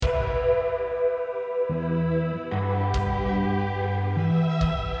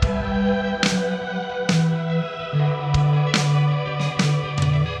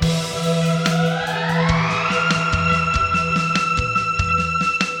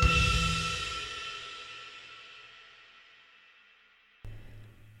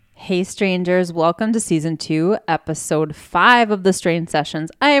Hey strangers, welcome to season 2, episode 5 of the Strange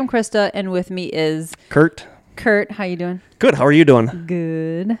Sessions. I am Krista, and with me is Kurt. Kurt, how you doing? Good. How are you doing?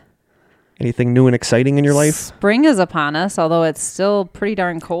 Good. Anything new and exciting in your life? Spring is upon us, although it's still pretty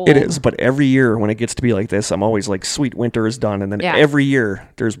darn cold. It is, but every year when it gets to be like this, I'm always like, sweet, winter is done. And then every year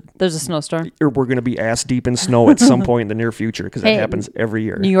there's a snowstorm. We're going to be ass deep in snow at some point in the near future because that happens every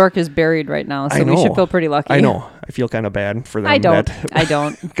year. New York is buried right now, so we should feel pretty lucky. I know. I feel kind of bad for them. I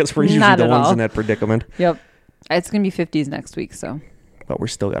don't. Because we're usually the ones in that predicament. Yep. It's going to be 50s next week, so. But we're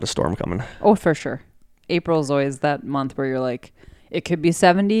still got a storm coming. Oh, for sure. April's always that month where you're like, it could be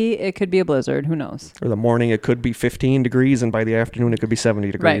 70, it could be a blizzard, who knows? Or the morning it could be 15 degrees, and by the afternoon it could be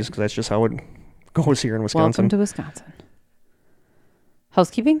 70 degrees, because that's just how it goes here in Wisconsin. Welcome to Wisconsin.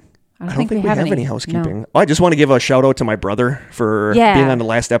 Housekeeping? I don't think we have any housekeeping. No. I just want to give a shout out to my brother for being on the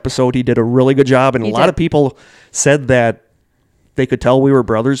last episode. He did a really good job, and a lot of people said that they could tell we were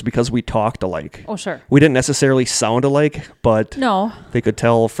brothers because we talked alike. Oh, sure. We didn't necessarily sound alike, but they could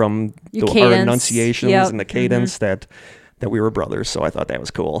tell from our enunciations and the cadence that we were brothers. So I thought that was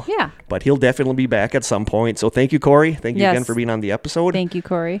cool. Yeah. But he'll definitely be back at some point. So thank you, Corey. Thank you again for being on the episode. Thank you,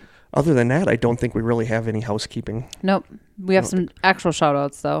 Corey. Other than that, I don't think we really have any housekeeping. Nope. We have some actual shout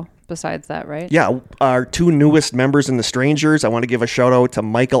outs, though, besides that, right? Yeah. Our 2 newest members in the Strangers. I want to give a shout out to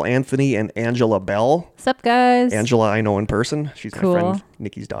Michael Anthony and Angela Bell. What's up, guys? Angela, I know in person. She's my friend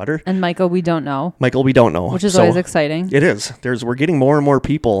Nikki's daughter. And Michael, we don't know. Which is always exciting. It is. We're getting more and more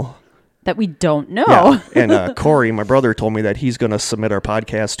people that we don't know. Yeah. And Corey, my brother, told me that he's going to submit our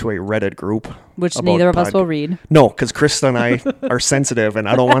podcast to a Reddit group. Which neither of us will read. No, because Krista and I are sensitive, and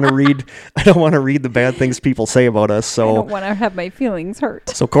I don't want to read the bad things people say about us. So I don't want to have my feelings hurt.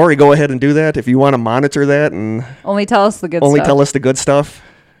 So Corey, go ahead and do that. If you want to monitor that and only tell us the good stuff. Only tell us the good stuff.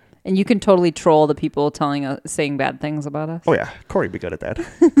 And you can totally troll the people saying bad things about us. Oh yeah, Corey'd be good at that.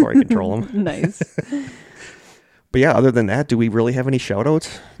 Corey can troll them. Nice. But yeah, other than that, do we really have any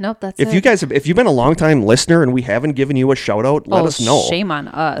shout-outs? Nope, that's it. If you've been a long-time listener and we haven't given you a shout-out, let us know. Shame on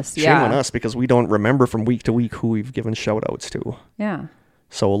us. Shame on us, because we don't remember from week to week who we've given shout-outs to. Yeah.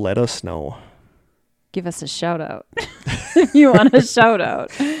 So let us know. Give us a shout-out if you want a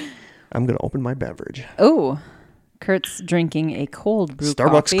shout-out. I'm going to open my beverage. Oh, Kurt's drinking a cold brew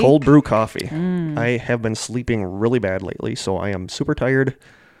Starbucks cold brew coffee. I have been sleeping really bad lately, so I am super tired.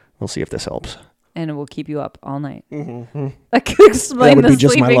 We'll see if this helps. And it will keep you up all night. Mm-hmm. I could explain the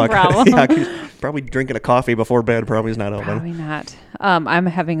sleeping problem. Yeah, probably drinking a coffee before bed probably is not helping. Probably not. I'm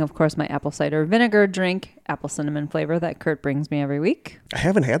having, of course, my apple cider vinegar drink, apple cinnamon flavor that Kurt brings me every week. I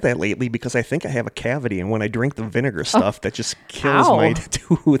haven't had that lately because I think I have a cavity, and when I drink the vinegar stuff, that just kills my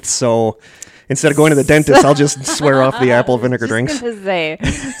tooth. So instead of going to the dentist, I'll just swear off the apple vinegar drinks. I was just going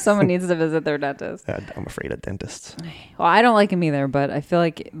to say, someone needs to visit their dentist. I'm afraid of dentists. Well, I don't like them either, but I feel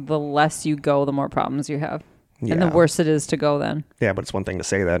like the less you go, the more problems you have. Yeah. And the worse it is to go then. Yeah, but it's one thing to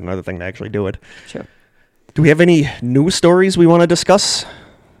say that, another thing to actually do it. Sure. Do we have any news stories we want to discuss?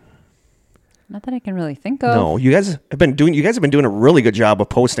 Not that I can really think of. No, you guys have been doing a really good job of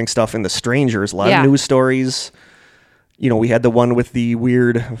posting stuff in the Strangers. A lot of news stories. You know, we had the one with the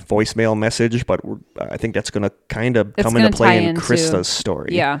weird voicemail message, but I think that's going to kind of come into play in Krista's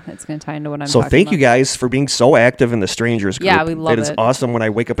story. Yeah, it's going to tie into what I'm talking about. So thank you guys for being so active in the Strangers group. Yeah, we love it. It is awesome when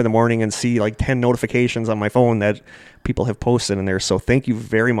I wake up in the morning and see like 10 notifications on my phone that people have posted in there. So thank you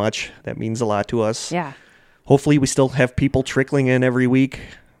very much. That means a lot to us. Yeah. Hopefully we still have people trickling in every week.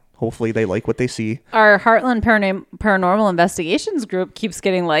 Hopefully they like what they see. Our Heartland Paranormal Investigations group keeps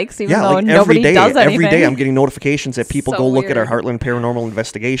getting likes, even though nobody does anything. Every day I'm getting notifications that people go look at our Heartland Paranormal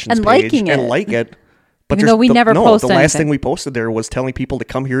Investigations page and like it. But even though we never post anything. The last thing we posted there was telling people to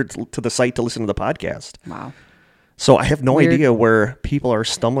come here to the site to listen to the podcast. Wow. So I have no idea where people are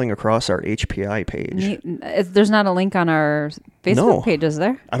stumbling across our HPI page. There's not a link on our Facebook page, is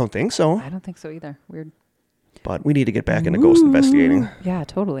there? I don't think so. I don't think so either. Weird. But we need to get back into ghost investigating. Yeah,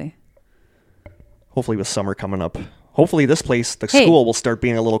 totally. Hopefully with summer coming up. Hopefully this place, school, will start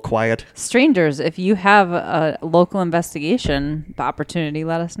being a little quiet. Strangers, if you have a local investigation opportunity,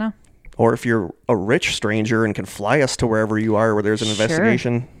 let us know. Or if you're a rich stranger and can fly us to wherever you are where there's an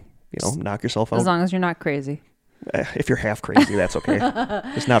investigation, knock yourself out. As long as you're not crazy. If you're half crazy, that's okay.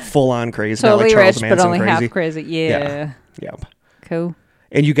 It's not full on crazy. Totally not like Charles rich, Manson but only crazy. half crazy. Yeah. Yep. Cool.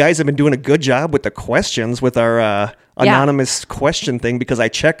 And you guys have been doing a good job with the questions with our anonymous question thing because I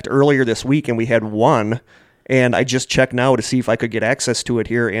checked earlier this week and we had one, and I just checked now to see if I could get access to it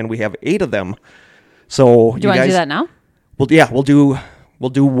here, and we have 8 of them. So do you want to do that now? Well, yeah, we'll do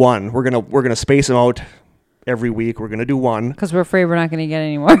one. We're gonna space them out every week. We're gonna do one because we're afraid we're not gonna get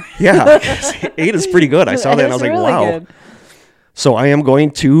any more. Yeah, 8 is pretty good. I saw that and I was like, really wow. Good. So I am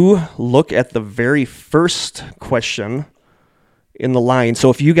going to look at the very first question in the line. So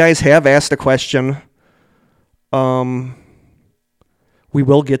if you guys have asked a question, we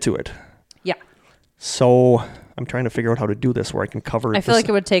will get to it. Yeah. So I'm trying to figure out how to do this where I can cover. I feel like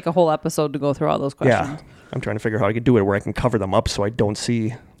it would take a whole episode to go through all those questions. Yeah. I'm trying to figure out how I can do it where I can cover them up so I don't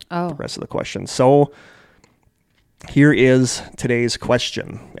see the rest of the questions. So here is today's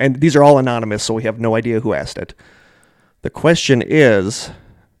question. And these are all anonymous, so we have no idea who asked it. The question is...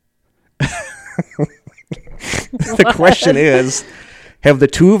 the question is, have the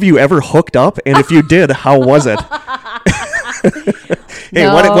two of you ever hooked up? And if you did, how was it? Hey,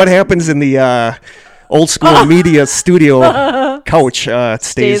 No. what happens in the old school media studio couch?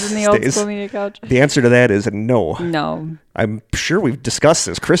 Stays in the old school media couch. The answer to that is no. No. I'm sure we've discussed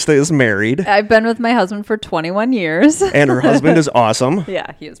this. Krista is married. I've been with my husband for 21 years. And her husband is awesome.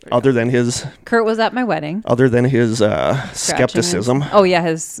 Yeah, he is pretty Other than his Kurt was at my wedding. Other than his skepticism. Oh, yeah,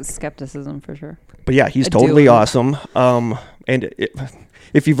 his skepticism for sure. But yeah, he's totally awesome.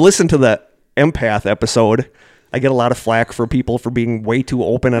 If you've listened to the empath episode, I get a lot of flack for people for being way too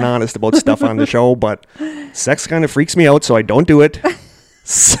open and honest about stuff on the show, but sex kind of freaks me out, so I don't do it.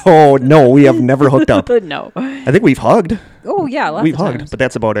 So, no, we have never hooked up. No. I think we've hugged. Oh, yeah, lots We've of hugged, times. but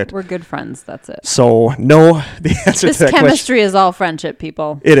that's about it. We're good friends, that's it. So, no, the answer This to that chemistry question, is all friendship,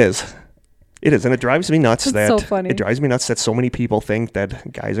 people. It is. It is, and it drives me nuts It's that so funny. It drives me nuts that so many people think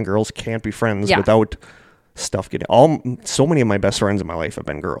that guys and girls can't be friends Yeah. without stuff getting. So many of my best friends in my life have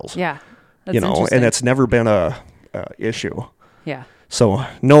been girls. Yeah. That's You know, interesting. and it's never been a issue. Yeah. So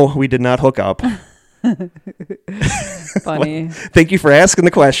no, we did not hook up. Funny. Thank you for asking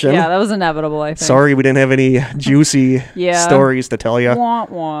the question. Yeah, that was inevitable, I think. Sorry we didn't have any juicy stories to tell you. Wah,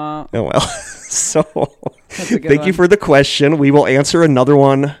 wah. Oh well. So That's a good thank you one. for the question. We will answer another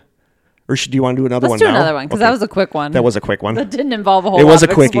one. Or do you want to do another one Let's do now? another one, because Okay. that was a quick one. That was a quick one. That didn't involve a whole It was lot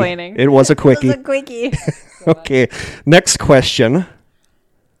a of quickie. explaining. It was a quickie. It was a quickie. Okay. Next question.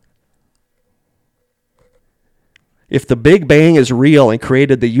 If the Big Bang is real and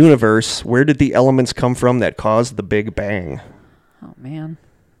created the universe, where did the elements come from that caused the Big Bang? Oh, man.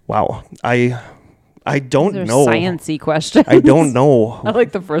 Wow. I don't These are know. sciencey questions. I don't know. I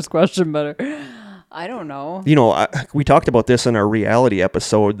like the first question better. I don't know. You know, we talked about this in our reality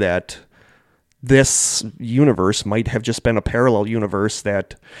episode that this universe might have just been a parallel universe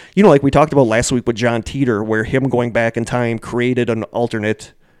that, you know, like we talked about last week with John Teeter, where him going back in time created an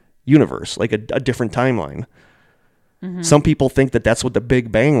alternate universe, like a different timeline. Mm-hmm. Some people think that that's what the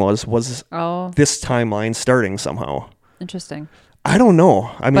Big Bang was this timeline starting somehow. Interesting. I don't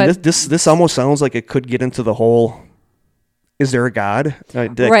know. I mean, But- this almost sounds like it could get into the whole, is there a God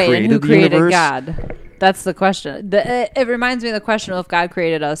that Right, and who the created universe? God? That's the question. It reminds me of the question of if God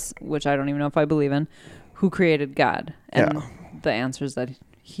created us, which I don't even know if I believe in. Who created God? And the answer is that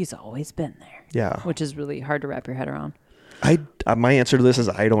he's always been there. Yeah. Which is really hard to wrap your head around. My answer to this is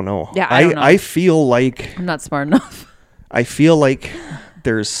I don't know. Yeah, I don't know. I feel like I'm not smart enough.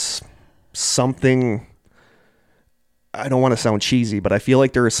 there's something. I don't want to sound cheesy, but I feel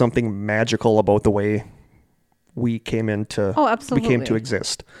like there is something magical about the way we came into. Oh, absolutely. We came to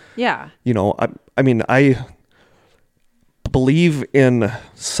exist. Yeah. You know, I mean, I believe in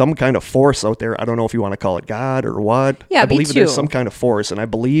some kind of force out there. I don't know if you want to call it God or what. Yeah, I me believe too. there's some kind of force, and I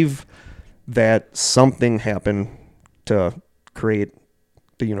believe that something happened to create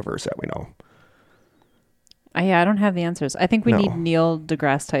the universe that we know. I don't have the answers. I think we No. need Neil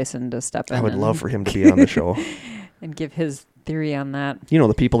deGrasse Tyson to step in. I would love for him to be on the show. and give his theory on that. You know,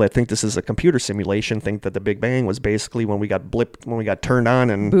 the people that think this is a computer simulation think that the Big Bang was basically when we got turned on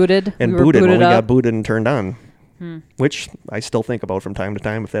and Booted. and We were booted when we up. got booted and turned on. Which I still think about from time to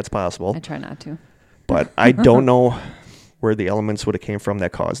time if that's possible. I try not to. But I don't know where the elements would have came from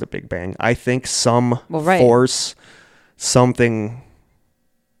that caused the Big Bang. I think some force, something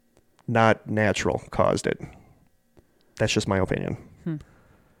not natural caused it. That's just my opinion.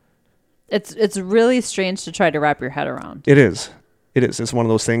 It's really strange to try to wrap your head around. It is. It's one of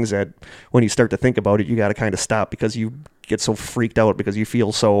those things that when you start to think about it, you got to kind of stop because you get so freaked out because you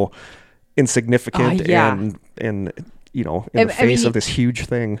feel so insignificant and you know, in the face of this huge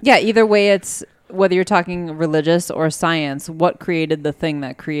thing. Yeah, either way, it's whether you're talking religious or science, what created the thing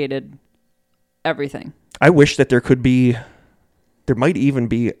that created everything? I wish that there might even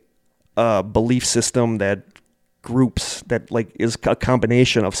be a belief system that groups that like is a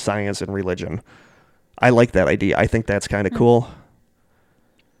combination of science and religion. I like that idea. I think that's kind of cool.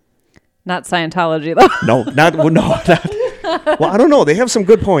 Not Scientology though. No, not. Well, I don't know. They have some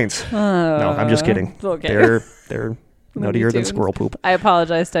good points. No, I'm just kidding. Okay. They're nuttier than squirrel poop. I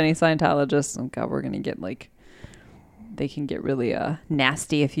apologize to any Scientologists. Oh, God, we're gonna get they can get really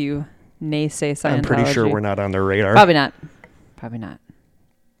nasty if you naysay Scientology. I'm pretty sure we're not on their radar. Probably not.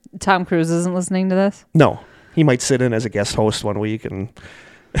 Tom Cruise isn't listening to this. No, he might sit in as a guest host one week, and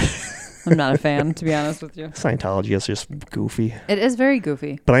I'm not a fan, to be honest with you. Scientology is just goofy. It is very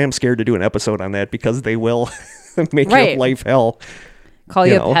goofy. But I am scared to do an episode on that because they will make your life hell. Call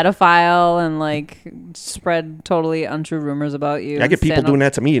you a pedophile and like spread totally untrue rumors about you. I get people doing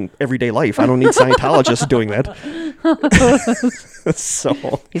that to me in everyday life. I don't need Scientologists doing that.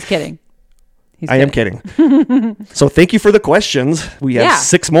 So he's kidding. I am kidding. So thank you for the questions. We have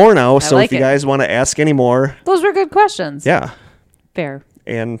 6 more now. So if you guys want to ask any more. Those were good questions. Yeah. Fair.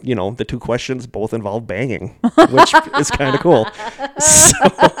 And, the 2 questions both involve banging, which is kind of cool.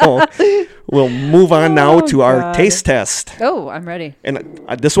 So we'll move on now to our taste test. Oh, I'm ready. And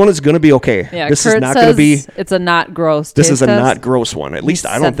this one is going to be okay. Yeah, this Kurt is not going to be. It's a not gross This taste is a test. not gross one. At least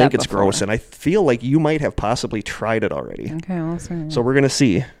I don't think it's before. gross. And I feel like you might have possibly tried it already. Okay, we'll see. So we're going to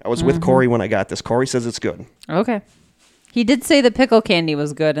see. I was with Corey when I got this. Corey says it's good. Okay. He did say the pickle candy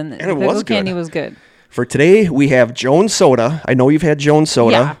was good, and the pickle candy was good. For today, we have Jones Soda. I know you've had Jones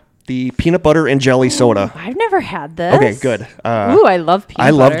Soda. Yeah. The peanut butter and jelly soda. I've never had this. Okay, good. Ooh, I love peanut butter. I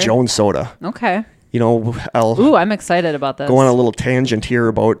love Jones Soda. Okay. I'm excited about this. Go on a little tangent here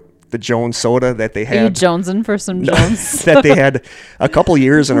about the Jones Soda that they had. Are you jonesing for some Jones? That they had a couple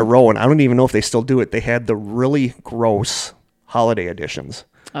years in a row, and I don't even know if they still do it. They had the really gross holiday editions.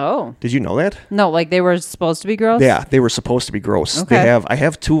 Oh. Did you know that? No, like they were supposed to be gross? Yeah, they were supposed to be gross. Okay. I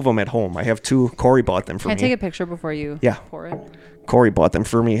have 2 of them at home. I have 2. Corey bought them for me. Can I take a picture before you pour it? Corey bought them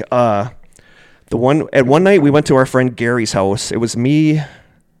for me. One night we went to our friend Gary's house. It was me,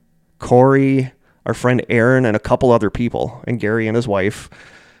 Corey, our friend Aaron, and a couple other people, and Gary and his wife.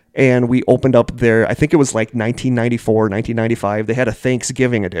 And we opened up their, I think it was like 1994, 1995. They had a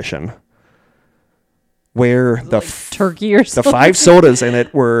Thanksgiving edition where turkey or something. The 5 sodas in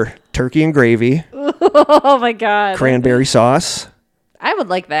it were turkey and gravy. Oh my God. Cranberry sauce. I would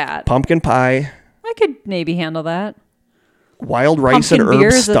like that. Pumpkin pie. I could maybe handle that. Wild rice and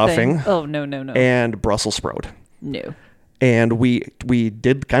herb stuffing. Oh, no. And Brussels sprout. No. And we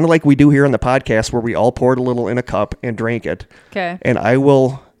did kind of like we do here on the podcast where we all poured a little in a cup and drank it. Okay. And I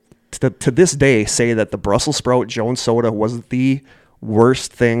will, to this day, say that the Brussels sprout Jones Soda was the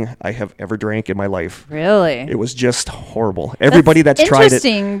worst thing I have ever drank in my life. Really? It was just horrible. Everybody that's tried it.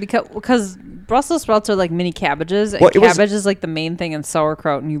 Interesting because Brussels sprouts are like mini cabbages, and cabbage is like the main thing in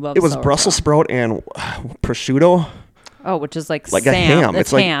sauerkraut, and you love. It was Brussels sprout and prosciutto. Oh, which is like a ham.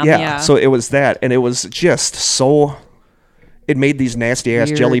 It's like ham. Yeah. So it was that, and it was just so. It made these nasty ass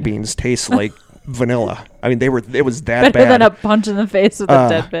jelly beans taste like vanilla. I mean, it was that better bad. than a punch in the face with a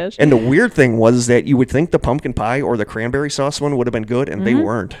dead fish. And the weird thing was that you would think the pumpkin pie or the cranberry sauce one would have been good, and they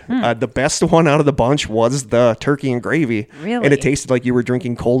weren't. The best one out of the bunch was the turkey and gravy. Really? And it tasted like you were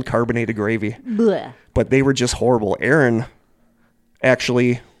drinking cold carbonated gravy. Blech. But they were just horrible. Aaron,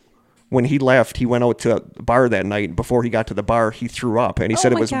 actually, when he left, he went out to the bar that night. Before he got to the bar, he threw up, and he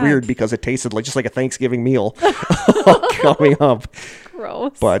said it was weird because it tasted just like a Thanksgiving meal coming up.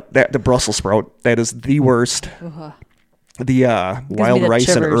 Gross. But the Brussels sprout, that is the worst. The wild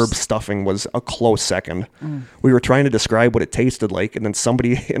rice and herb stuffing was a close second. We were trying to describe what it tasted like, and then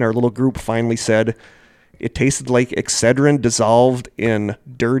somebody in our little group finally said it tasted like Excedrin dissolved in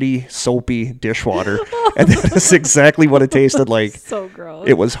dirty, soapy dishwater. And that is exactly what it tasted like. So gross.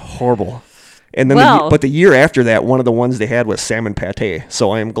 It was horrible. And then, the year after that, one of the ones they had was salmon pate.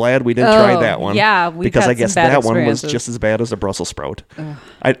 So I am glad we didn't try that one. Yeah, because I guess that one was just as bad as a Brussels sprout.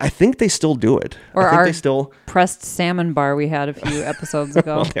 I think they still do it. Or I think they still pressed salmon bar we had a few episodes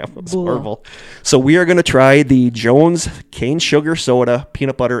ago. Well, that was horrible. So we are going to try the Jones cane sugar soda,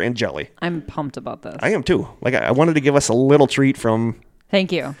 peanut butter and jelly. I'm pumped about this. I am too. Like I wanted to give us a little treat from.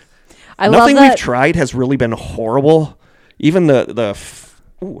 Thank you. Nothing we've tried has really been horrible. Even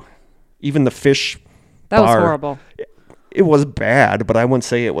even the fish that bar, was horrible. It was bad, but I wouldn't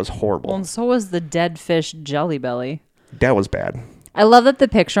say it was horrible. Well, and so was the dead fish Jelly Belly. That was bad. I love that the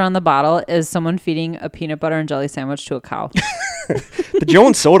picture on the bottle is someone feeding a peanut butter and jelly sandwich to a cow. The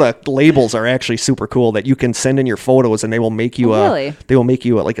Jones Soda labels are actually super cool that you can send in your photos and they will make you they will make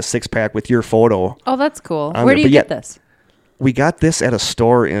you like a 6-pack with your photo. Oh, that's cool. Where do you get this? We got this at a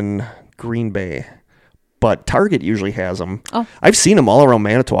store in Green Bay. but Target usually has them. Oh. I've seen them all around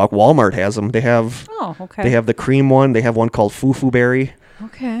Manitowoc. Walmart has them. They have. Oh, okay. They have the cream one. They have one called Fufu Berry.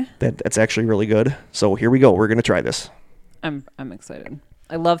 Okay. That's actually really good. So here we go. We're gonna try this. I'm excited.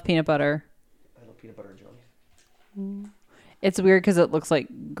 I love peanut butter. I love peanut butter and jelly. It's weird because it looks like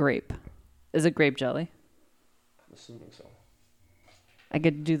grape. Is it grape jelly? I'm assuming so. I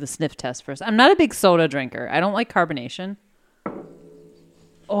could do the sniff test first. I'm not a big soda drinker. I don't like carbonation.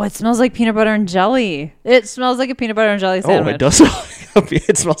 Oh, it smells like peanut butter and jelly. It smells like a peanut butter and jelly sandwich. Oh, it does.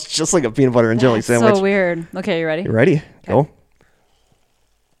 It smells just like a peanut butter and jelly sandwich. So weird. Okay, you ready? You ready? Okay. Go.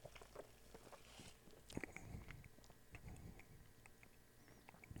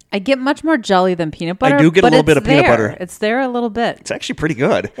 I get much more jelly than peanut butter. I do get a little bit of peanut butter. It's there a little bit. It's actually pretty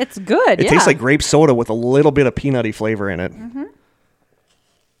good. It's good. It tastes like grape soda with a little bit of peanutty flavor in it. Mm-hmm.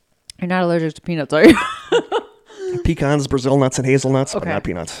 You're not allergic to peanuts, are you? Pecans, Brazil nuts, and hazelnuts, but not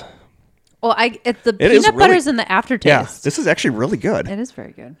peanuts. Well, the peanut butter's in the aftertaste. Yeah, this is actually really good. It is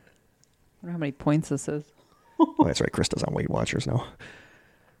very good. I wonder how many points this is. Oh, that's right. Krista's on Weight Watchers now.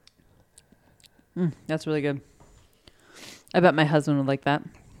 That's really good. I bet my husband would like that.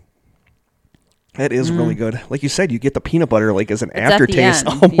 That is really good. Like you said, you get the peanut butter like as an It's aftertaste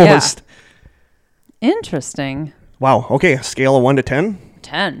at the end. almost. Yeah. Interesting. Wow. Okay. Scale of 1 to 10.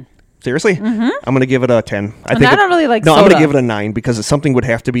 10. Seriously? Mm-hmm. I'm going to give it a 10. I don't really like soda. No, I'm going to give it a 9 because something would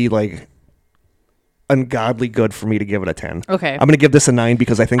have to be like ungodly good for me to give it a 10. Okay. I'm going to give this a 9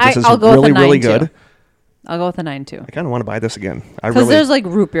 because I think this is I'll go really, with a 9 really too. good. I'll go with a 9 too. I kind of want to buy this again. Because there's like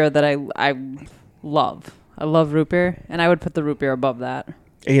root beer that I love. I love root beer, and I would put the root beer above that.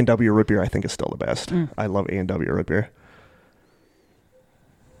 A&W root beer I think is still the best. I love A&W root beer.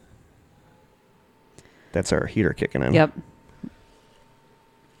 That's our heater kicking in. Yep.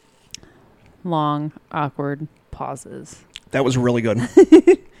 Long, awkward pauses. That was really good. I'm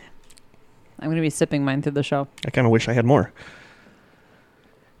going to be sipping mine through the show. I kind of wish I had more.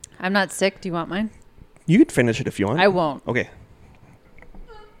 I'm not sick. Do you want mine? You can finish it if you want. I won't. Okay.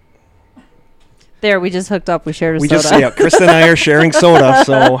 There, we just hooked up. We shared a soda. Krista and I are sharing soda,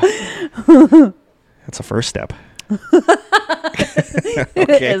 so that's a first step.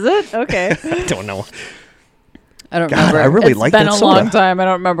 Okay. Is it? Okay. I don't know. I don't remember. I really it's like been that a soda. long time. I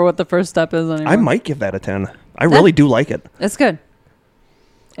don't remember what the first step is anymore. I might give that a 10. I really do like it. It's good.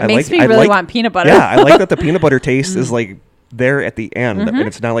 It I makes like- me I really like- want peanut butter. Yeah, I like that the peanut butter taste is like there at the end, and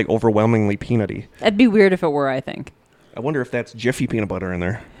it's not like overwhelmingly peanutty. It'd be weird if it were, I think. I wonder if that's Jiffy peanut butter in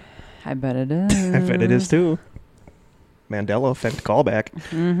there. I bet it is. I bet it is too. Mandela effect callback.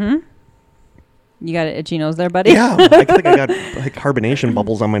 Mm-hmm. You got an itchy nose there, buddy? Yeah, I think I got like carbonation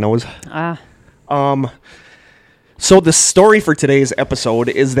bubbles on my nose. So the story for today's episode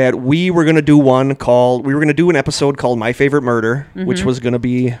is that we were going to do an episode called My Favorite Murder, which was going to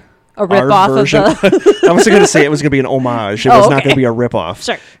be a rip-off of the... I was going to say it was going to be an homage. It was not going to be a rip-off.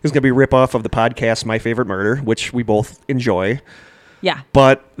 Sure. It was going to be a rip-off of the podcast My Favorite Murder, which we both enjoy. Yeah.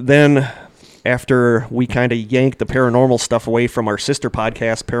 But then after we kind of yanked the paranormal stuff away from our sister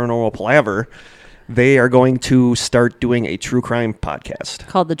podcast, Paranormal Palaver, they are going to start doing a true crime podcast.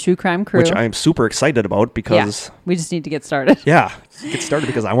 Called The True Crime Crew. Which I'm super excited about because... Yeah, we just need to get started. Yeah, get started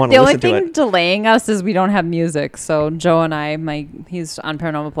because I want to listen to it. The only thing delaying us is we don't have music. So Joe and I, he's on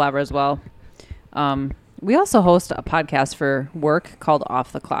Paranormal Palaver as well. We also host a podcast for work called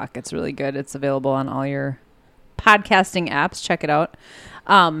Off the Clock. It's really good. It's available on all your podcasting apps. Check it out.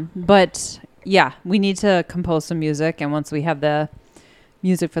 But yeah, we need to compose some music. And once we have the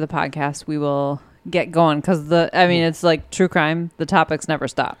music for the podcast, we will get going. Because it's like true crime. The topics never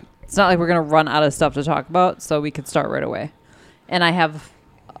stop. It's not like we're going to run out of stuff to talk about. So we could start right away. And I have,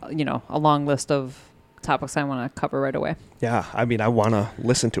 a long list of topics I want to cover right away. Yeah, I want to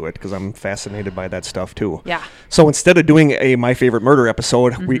listen to it because I'm fascinated by that stuff too. Yeah. So instead of doing a My Favorite Murder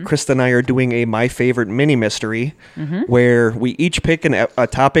episode, Krista and I are doing a My Favorite Mini Mystery where we each pick a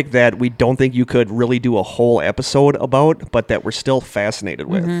topic that we don't think you could really do a whole episode about, but that we're still fascinated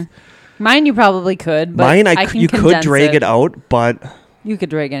with. Mine you probably could, but Mine you could drag it out, but... You could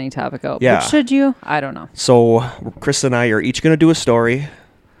drag any topic out. Yeah. But should you? I don't know. So Krista and I are each going to do a story.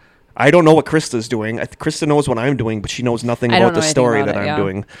 I don't know what Krista's doing. Krista knows what I'm doing, but she knows nothing about the story that I'm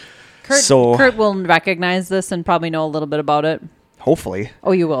doing. Kurt will recognize this and probably know a little bit about it. Hopefully.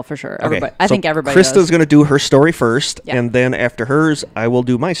 Oh, you will for sure. Okay. Everybody, I think everybody Krista's does. going to do her story first, Yeah. and then after hers, I will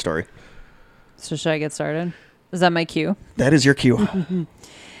do my story. So should I get started? Is that my cue? That is your cue.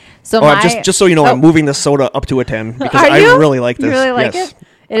 So just so you know, I'm moving the soda up to a 10 because Are I you? really like this. You really like yes. it?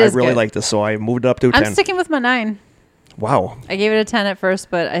 It is I really good. like this, so I moved it up to a 10. I'm sticking with my 9. Wow. I gave it a 10 at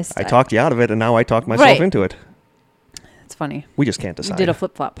first, but I talked you out of it, and now I talked myself into it. It's funny. We just can't decide. We did a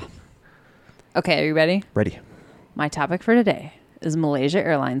flip-flop. Okay, are you ready? Ready. My topic for today is Malaysia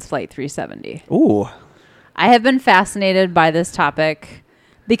Airlines Flight 370. Ooh. I have been fascinated by this topic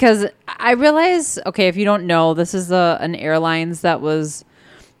because I realize, okay, if you don't know, this is an airline that was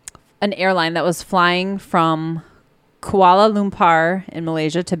flying from Kuala Lumpur in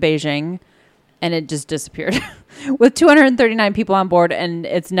Malaysia to Beijing, and it just disappeared with 239 people on board, and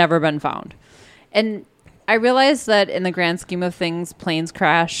it's never been found. And I realize that in the grand scheme of things, planes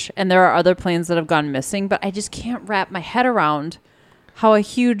crash, and there are other planes that have gone missing, but I just can't wrap my head around how a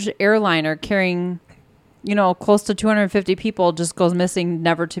huge airliner carrying, close to 250 people just goes missing,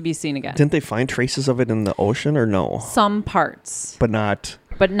 never to be seen again. Didn't they find traces of it in the ocean or no? Some parts. But not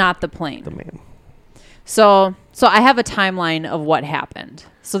the plane. The man. So I have a timeline of what happened.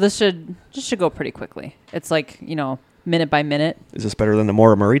 So this should go pretty quickly. It's like, minute by minute. Is this better than the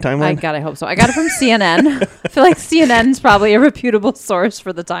Maura Murray timeline? I hope so. I got it from CNN. I feel like CNN's probably a reputable source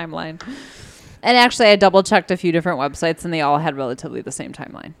for the timeline. And actually, I double-checked a few different websites, and they all had relatively the same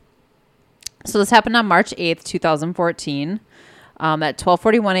timeline. So this happened on March 8th, 2014. At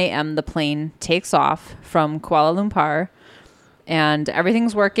 12:41 a.m., the plane takes off from Kuala Lumpur, and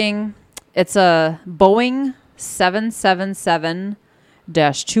everything's working. It's a Boeing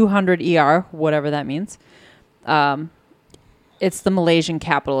 777-200ER, whatever that means. It's the Malaysian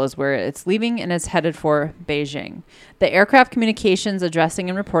capital is where it's leaving, and it's headed for Beijing. The Aircraft Communications Addressing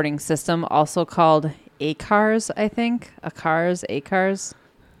and Reporting System, also called ACARS, I think. ACARS.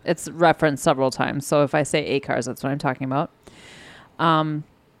 It's referenced several times. So if I say ACARS, that's what I'm talking about. One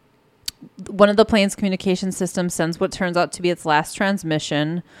of the plane's communication systems sends what turns out to be its last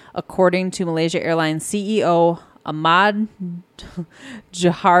transmission, according to Malaysia Airlines CEO Ahmad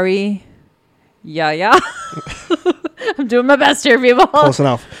Johari Yahya. I'm doing my best here, people. Close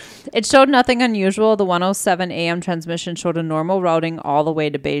enough. It showed nothing unusual. The 1:07 a.m. transmission showed a normal routing all the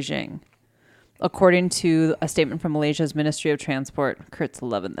way to Beijing, according to a statement from Malaysia's Ministry of Transport. Kurt's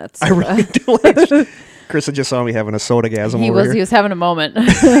loving that I really do like Chris just saw me having a soda-gasm over here. He was having a moment.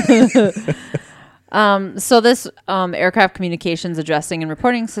 So this aircraft communications addressing and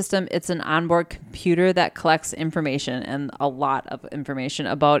reporting system, it's an onboard computer that collects information, and a lot of information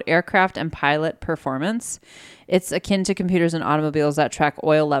about aircraft and pilot performance. It's akin to computers in automobiles that track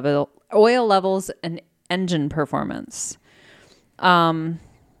oil levels and engine performance. It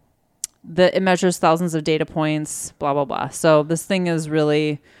measures thousands of data points, blah, blah, blah. So this thing is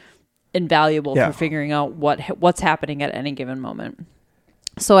really invaluable for figuring out what's happening at any given moment.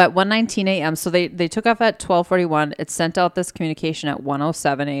 So at 1:19 a.m., so they took off at 12:41. It sent out this communication at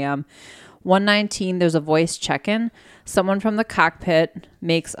 1:07 a.m. 1:19, there's a voice check-in. Someone from the cockpit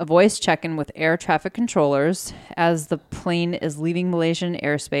makes a voice check-in with air traffic controllers as the plane is leaving Malaysian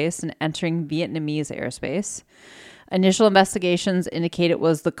airspace and entering Vietnamese airspace. Initial investigations indicate it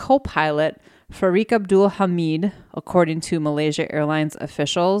was the co-pilot, Farik Abdul Hamid, according to Malaysia Airlines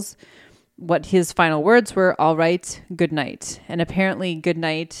officials. What his final words were, "All right, good night." And apparently good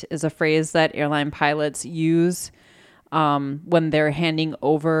night is a phrase that airline pilots use when they're handing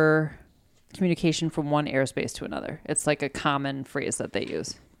over communication from one airspace to another. It's like a common phrase that they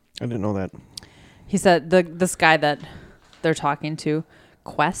use. I didn't know that. He said this guy that they're talking to,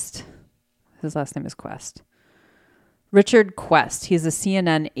 Quest, his last name is Quest. Richard Quest. He's a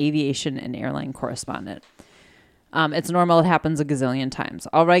CNN aviation and airline correspondent. It's normal. It happens a gazillion times.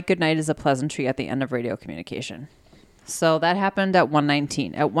 All right, good night is a pleasantry at the end of radio communication. So that happened at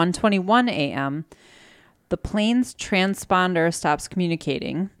 1:19. At 1:21 a.m., the plane's transponder stops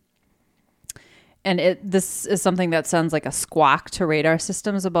communicating. And this is something that sounds like a squawk to radar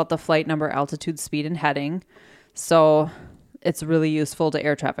systems about the flight number, altitude, speed, and heading. So it's really useful to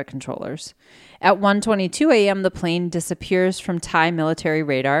air traffic controllers. At 1:22 a.m., the plane disappears from Thai military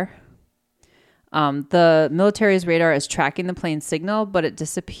radar. The military's radar is tracking the plane's signal, but it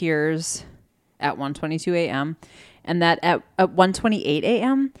disappears at 1:22 a.m. And that at 1:28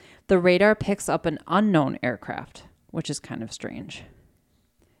 a.m., the radar picks up an unknown aircraft, which is kind of strange.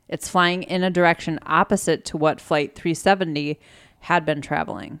 It's flying in a direction opposite to what Flight 370 had been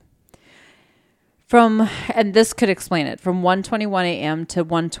traveling. And this could explain it. From 1:21 a.m. to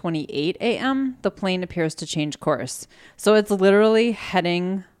 1:28 a.m., the plane appears to change course. So it's literally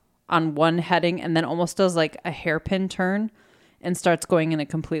heading on one heading and then almost does like a hairpin turn and starts going in a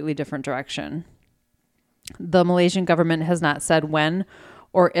completely different direction. The Malaysian government has not said when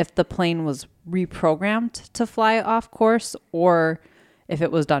or if the plane was reprogrammed to fly off course or if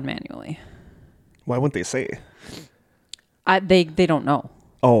it was done manually. Why wouldn't they say? They don't know.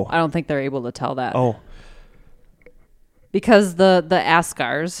 Oh. I don't think they're able to tell that. Oh. Because the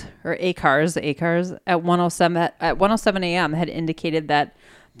ACARS at 1:07 a.m. had indicated that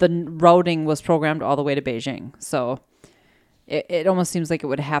the routing was programmed all the way to Beijing. So it almost seems like it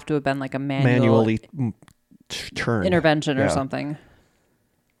would have to have been like a manually turn intervention or something.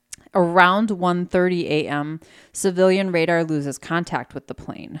 Around 1:30 a.m., civilian radar loses contact with the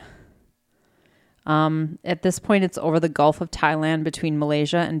plane. At this point, it's over the Gulf of Thailand between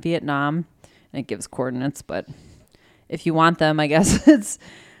Malaysia and Vietnam. And it gives coordinates, but if you want them, I guess it's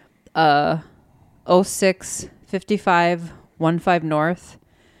 06, 55, 15 north,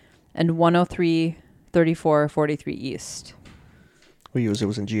 and 103, 34, 43 east. We use it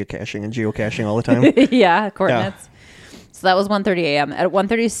was in geocaching all the time. Yeah, coordinates. Yeah. So that was 1:30 a.m. At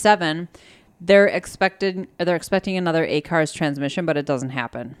 1:37, they're expecting another ACARS transmission, but it doesn't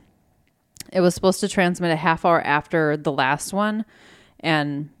happen. It was supposed to transmit a half hour after the last one,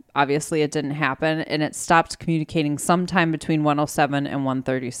 and obviously it didn't happen, and it stopped communicating sometime between 1:07 and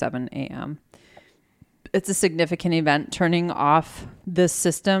 1:37 a.m. It's a significant event. Turning off this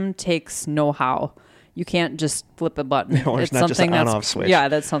system takes know-how. You can't just flip a button. No, it's not just an on-off switch. Yeah,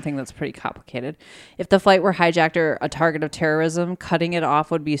 that's something that's pretty complicated. If the flight were hijacked or a target of terrorism, cutting it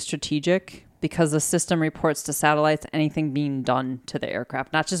off would be strategic because the system reports to satellites anything being done to the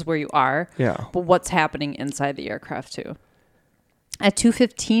aircraft, not just where you are, but what's happening inside the aircraft too. At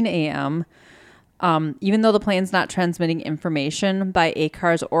 2:15 a.m., even though the plane's not transmitting information by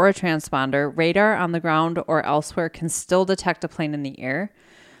ACARS or a transponder, radar on the ground or elsewhere can still detect a plane in the air.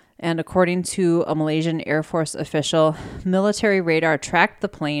 And according to a Malaysian Air Force official, military radar tracked the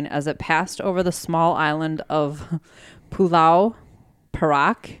plane as it passed over the small island of Pulau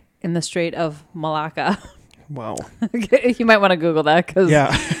Perak in the Strait of Malacca. Wow. You might want to Google that because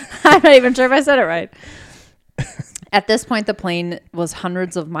yeah. I'm not even sure if I said it right. At this point, the plane was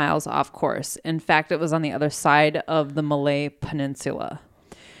hundreds of miles off course. In fact, it was on the other side of the Malay Peninsula.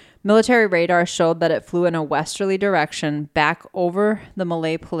 Military radar showed that it flew in a westerly direction back over the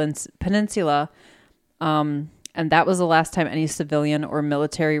Malay Peninsula, and that was the last time any civilian or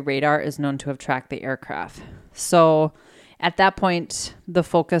military radar is known to have tracked the aircraft. So at that point, the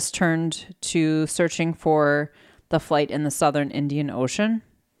focus turned to searching for the flight in the southern Indian Ocean,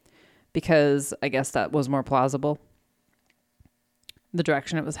 because I guess that was more plausible, the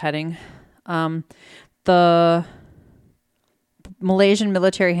direction it was heading. The Malaysian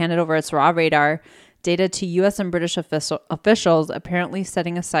military handed over its raw radar data to U.S. and British officials, apparently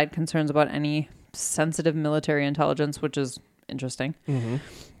setting aside concerns about any sensitive military intelligence, which is interesting.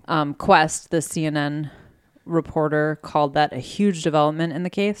 Mm-hmm. Quest, the CNN reporter, called that a huge development in the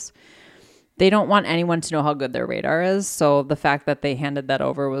case. They don't want anyone to know how good their radar is, so the fact that they handed that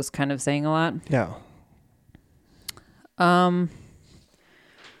over was kind of saying a lot. Yeah.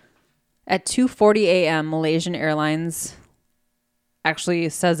 At 2:40 a.m., Malaysian Airlines actually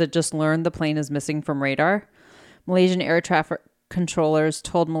says it just learned the plane is missing from radar. Malaysian air traffic controllers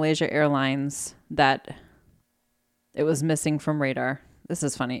told Malaysia Airlines that it was missing from radar. This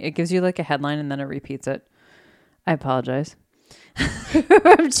is funny. It gives you like a headline and then it repeats it. I apologize.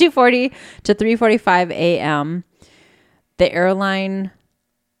 From 2:40 to 3:45 a.m., the airline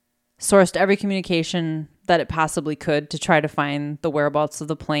sourced every communication that it possibly could to try to find the whereabouts of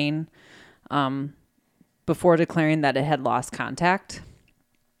the plane before declaring that it had lost contact.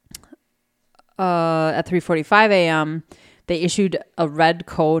 At 3:45 a.m., they issued a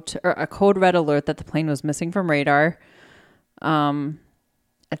code red alert that the plane was missing from radar.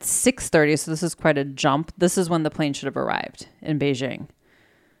 At 6:30, so this is quite a jump. This is when the plane should have arrived in Beijing.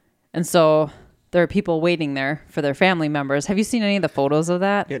 And so there are people waiting there for their family members. Have you seen any of the photos of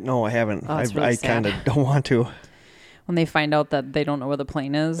that? Yeah, no, I haven't. Oh, it's really I kind of don't want to. When they find out that they don't know where the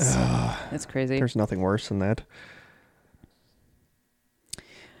plane is, it's crazy. There's nothing worse than that.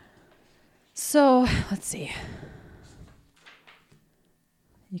 So, let's see.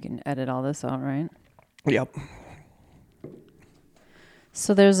 You can edit all this out, right? Yep.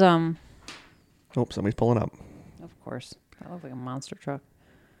 So there's Oh, somebody's pulling up. Of course. That looks like a monster truck.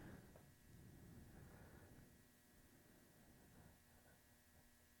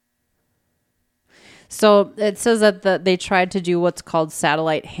 So it says that they tried to do what's called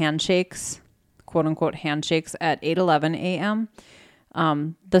satellite handshakes, quote unquote handshakes, at 8:11 a.m.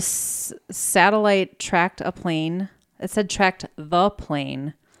 The satellite tracked a plane. It said tracked the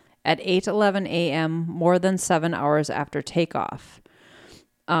plane at 8:11 a.m. more than 7 hours after takeoff.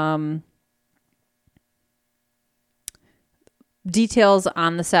 Details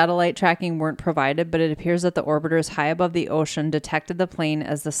on the satellite tracking weren't provided, but it appears that the orbiters high above the ocean detected the plane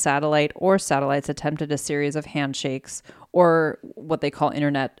as the satellite or satellites attempted a series of handshakes or what they call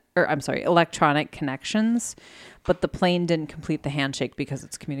electronic connections. But the plane didn't complete the handshake because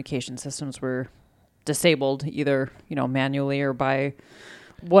its communication systems were disabled, either, manually or by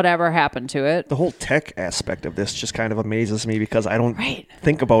whatever happened to it. The whole tech aspect of this just kind of amazes me because I don't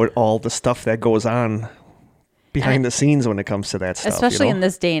think about all the stuff that goes on behind the scenes when it comes to that stuff. Especially in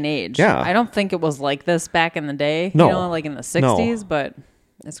this day and age. Yeah. I don't think it was like this back in the day. No. Like in the 60s, but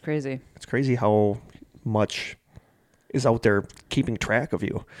it's crazy. It's crazy how much is out there keeping track of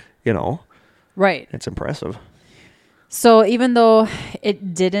you, Right. It's impressive. So even though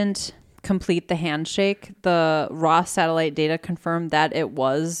it didn't complete the handshake, the raw satellite data confirmed that it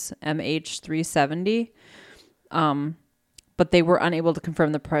was MH370. But they were unable to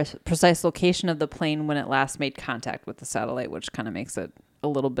confirm the precise location of the plane when it last made contact with the satellite, which kind of makes it a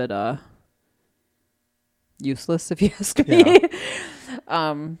little bit useless, if you ask me.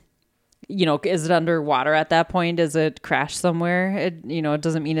 Yeah. Is it underwater at that point? Is it crashed somewhere? It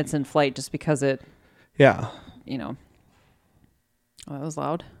doesn't mean it's in flight just because it. Yeah. Oh, that was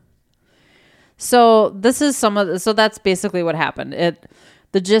loud. So this is so that's basically what happened.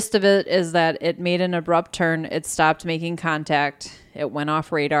 The gist of it is that it made an abrupt turn. It stopped making contact. It went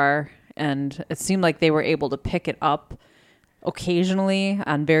off radar, and it seemed like they were able to pick it up occasionally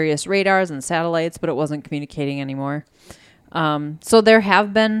on various radars and satellites, but it wasn't communicating anymore. So there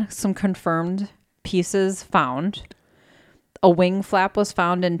have been some confirmed pieces found. A wing flap was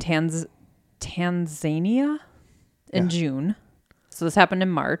found in Tanzania in June. So this happened in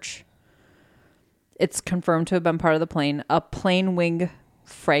March. It's confirmed to have been part of the plane. A plane wing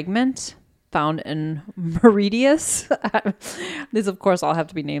fragment found in Mauritius. These, of course, all have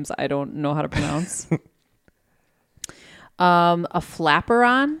to be names I don't know how to pronounce. A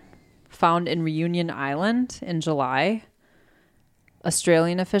flaperon found in Reunion Island in July.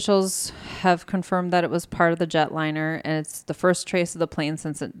 Australian officials have confirmed that it was part of the jetliner, and it's the first trace of the plane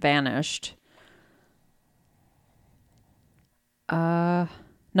since it vanished.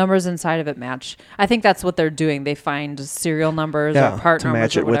 Numbers inside of it match. I think that's what they're doing. They find serial numbers or part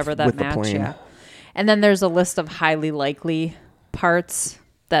numbers or whatever that match. Yeah. And then there's a list of highly likely parts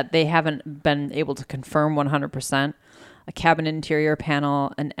that they haven't been able to confirm 100%. A cabin interior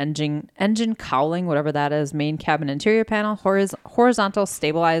panel, an engine cowling, whatever that is, main cabin interior panel, horizontal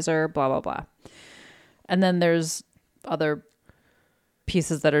stabilizer, blah, blah, blah. And then there's other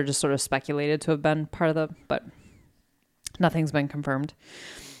pieces that are just sort of speculated to have been part of but nothing's been confirmed.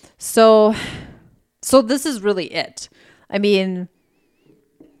 So this is really it. I mean,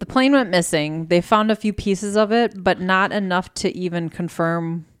 the plane went missing. They found a few pieces of it, but not enough to even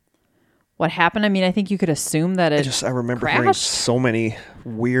confirm what happened. I mean, I think you could assume that I remember crashed. Hearing so many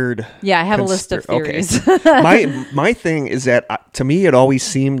weird. Yeah, I have a list of theories. Okay. my thing is that to me, it always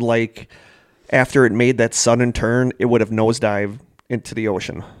seemed like after it made that sudden turn, it would have nosedived into the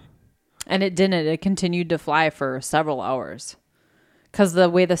ocean. And it didn't. It continued to fly for several hours. Because the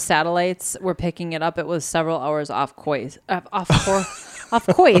way the satellites were picking it up, it was several hours off course. Of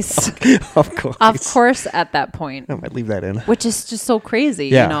course at that point. I might leave that in. Which is just so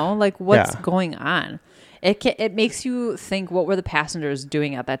crazy, Like, what's going on? It makes you think, what were the passengers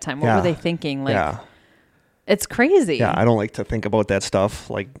doing at that time? What were they thinking? Like, it's crazy. Yeah, I don't like to think about that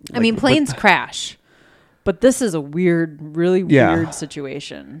stuff. I mean, planes crash. But this is a really weird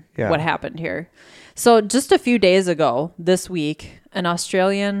situation, what happened here. So just a few days ago, this week, an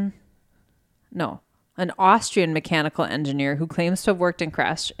Austrian mechanical engineer who claims to have worked in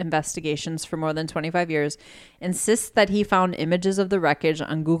crash investigations for more than 25 years insists that he found images of the wreckage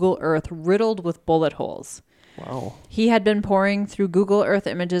on Google Earth riddled with bullet holes. Wow. He had been poring through Google Earth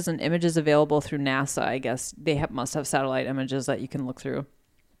images and images available through NASA. I guess they must have satellite images that you can look through.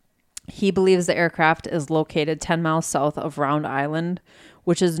 He believes the aircraft is located 10 miles south of Round Island,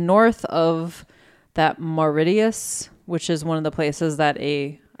 which is north of that Mauritius, which is one of the places that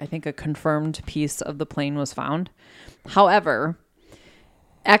I think a confirmed piece of the plane was found. However,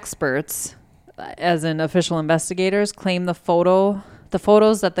 experts, as in official investigators, claim the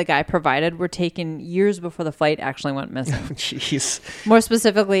photos that the guy provided were taken years before the flight actually went missing. Jeez. More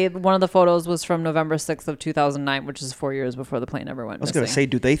specifically, one of the photos was from November 6th of 2009, which is 4 years before the plane ever went missing. I was going to say,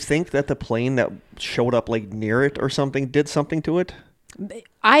 do they think that the plane that showed up near it or something did something to it?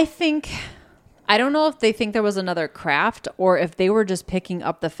 I don't know if they think there was another craft or if they were just picking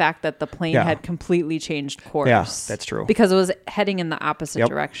up the fact that the plane had completely changed course. Yeah, that's true. Because it was heading in the opposite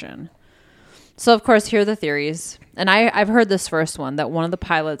direction. So, of course, here are the theories. And I've heard this first one, that one of the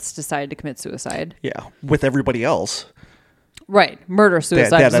pilots decided to commit suicide. Yeah, with everybody else. Right.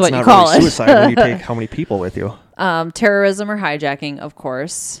 Murder-suicide is what you call it. That's not really suicide when you take how many people with you. Terrorism or hijacking, of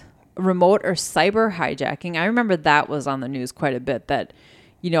course. Remote or cyber hijacking. I remember that was on the news quite a bit, that,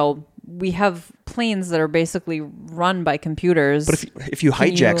 we have planes that are basically run by computers. But if you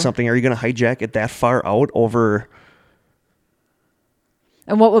hijack something, are you going to hijack it that far out over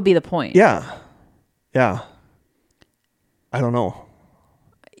And what would be the point? Yeah. I don't know.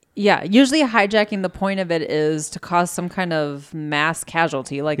 Yeah, usually hijacking, the point of it is to cause some kind of mass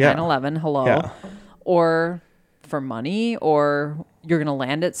casualty, like 9/11, hello. Yeah. Or for money, or you're going to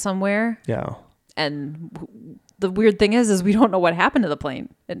land it somewhere. Yeah. And the weird thing is we don't know what happened to the plane.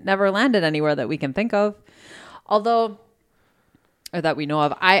 It never landed anywhere that we can think of. Although, or that we know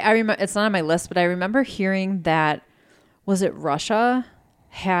of. I remember, it's not on my list, but I remember hearing that, was it Russia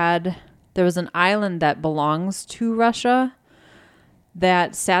there was an island that belongs to Russia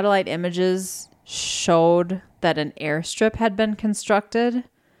that satellite images showed that an airstrip had been constructed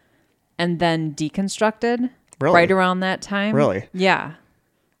and then deconstructed right around that time. Really? Yeah.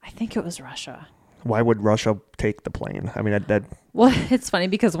 I think it was Russia. Why would Russia take the plane? I mean, that Well, it's funny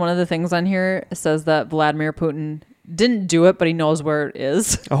because one of the things on here says that Vladimir Putin didn't do it, but he knows where it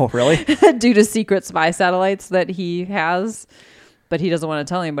is. Oh, really? Due to secret spy satellites that he has. But he doesn't want to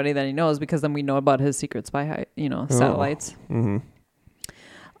tell anybody that he knows, because then we know about his secret spy, satellites. Mm-hmm.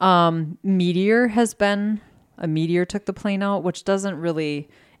 Meteor took the plane out, which doesn't really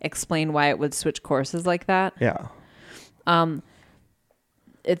explain why it would switch courses like that. Yeah.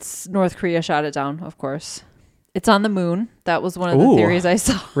 It's North Korea shot it down, of course. It's on the moon. That was one of the theories I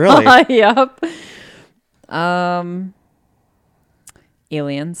saw. Really? Yep.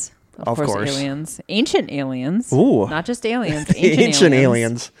 Aliens. Of course, aliens. Ancient aliens. Ooh. Not just aliens. Ancient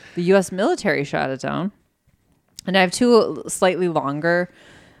aliens. The U.S. military shot it down. And I have two slightly longer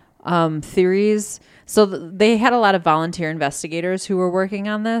theories. So they had a lot of volunteer investigators who were working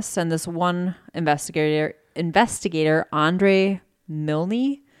on this. And this one investigator, Andre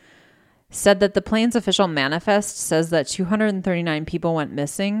Milne, said that the plane's official manifest says that 239 people went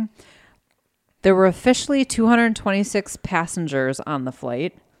missing. There were officially 226 passengers on the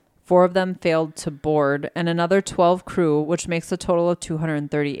flight. 4 of them failed to board, and another 12 crew, which makes a total of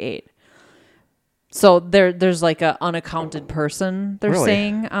 238. So there's like a unaccounted person, they're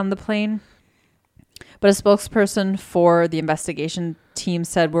saying, on the plane. But a spokesperson for the investigation team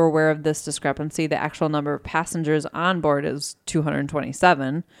said, we're aware of this discrepancy. The actual number of passengers on board is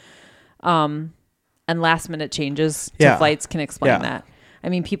 227. And last minute changes to flights can explain that. I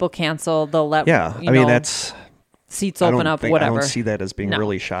mean, people cancel, they'll let, that's... seats open up, whatever. I don't see that as being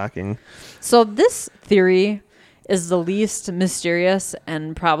really shocking. So this theory is the least mysterious,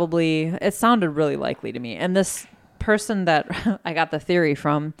 and probably it sounded really likely to me. And this person that I got the theory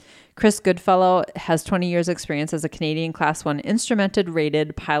from, Chris Goodfellow, has 20 years experience as a Canadian Class 1 instrumented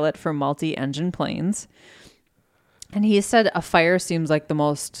rated pilot for multi-engine planes. And he said a fire seems like the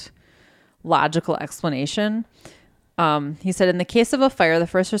most logical explanation. He said, in the case of a fire, the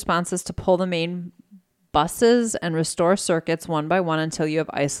first response is to pull the main buses and restore circuits one by one until you have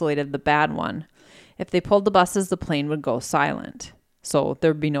isolated the bad one. If they pulled the buses, the plane would go silent. So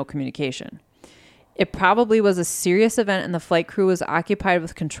there'd be no communication. It probably was a serious event, and the flight crew was occupied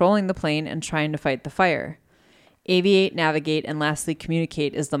with controlling the plane and trying to fight the fire. Aviate, navigate, and lastly,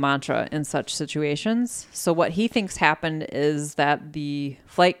 communicate is the mantra in such situations. So what he thinks happened is that the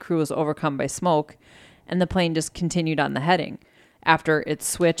flight crew was overcome by smoke, and the plane just continued on the heading after it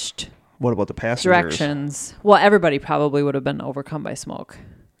switched. What about the passengers? Directions. Well, everybody probably would have been overcome by smoke.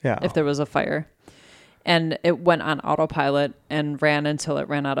 Yeah. If there was a fire. And it went on autopilot and ran until it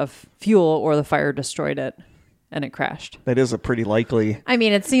ran out of fuel, or the fire destroyed it and it crashed. That is a pretty likely. I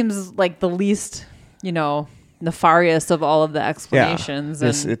mean, it seems like the least, nefarious of all of the explanations.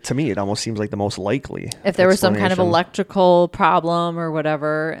 Yeah. To me, it almost seems like the most likely. If there was some kind of electrical problem or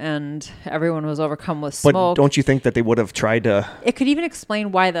whatever, and everyone was overcome with smoke. But don't you think that they would have tried to... It could even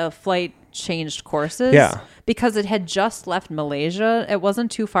explain why the flight changed courses. Yeah. Because it had just left Malaysia. It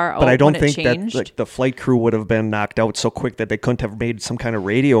wasn't too far out. But I don't when it think that changed. the flight crew would have been knocked out so quick that they couldn't have made some kind of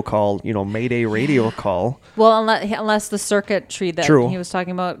radio call, Mayday radio call. Well, unless the circuitry that True. he was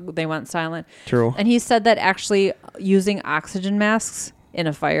talking about, they went silent. True. And he said that actually using oxygen masks in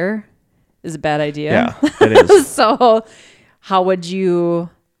a fire is a bad idea. Yeah, it is. So how would you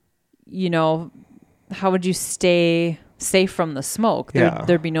stay safe from the smoke?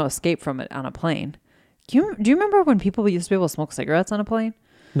 There'd be no escape from it on a plane. Do you remember when people used to be able to smoke cigarettes on a plane?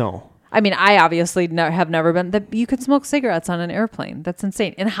 No. I mean, I obviously have never been. You could smoke cigarettes on an airplane. That's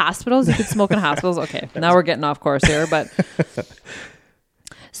insane. In hospitals, you could smoke in hospitals. Okay, now we're getting off course here, but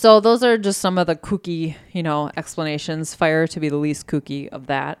so those are just some of the kooky, explanations. Fire to be the least kooky of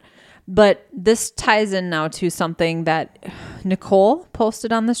that. But this ties in now to something that Nicole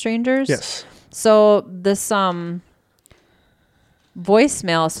posted on The Strangers. Yes. So this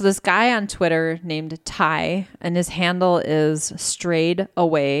voicemail. So this guy on Twitter named Ty, and his handle is Strayed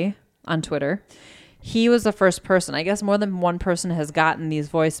Away on Twitter. he was the first person. I guess more than one person has gotten these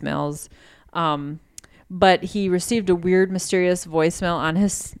voicemails. But he received a weird, mysterious voicemail on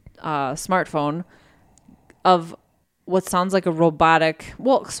his smartphone of what sounds like a robotic,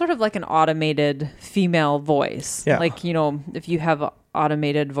 well, sort of like an automated female voice. Yeah. Like, if you have an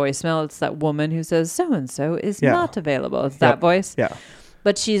automated voicemail, it's that woman who says, so-and-so is not available. It's that voice. Yeah.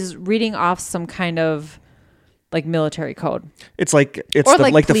 But she's reading off some kind of like military code. It's like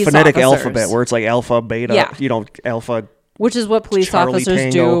the phonetic alphabet where it's like alpha, beta, alpha. Which is what police Charlie officers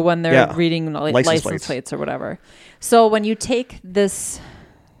Tango. do when they're reading license plates or whatever. So when you take this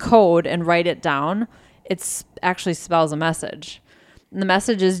code and write it down, it actually spells a message. And the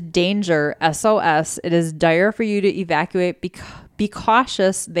message is danger, SOS. It is dire for you to evacuate. Be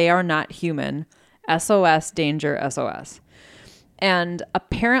cautious. They are not human. SOS, danger, SOS. And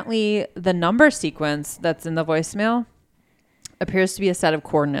apparently the number sequence that's in the voicemail appears to be a set of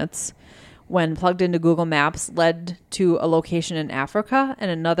coordinates when plugged into Google Maps led to a location in Africa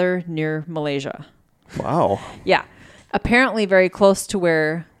and another near Malaysia. Wow. Yeah. Apparently very close to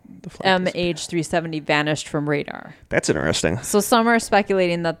where MH370 vanished from radar. That's interesting. So some are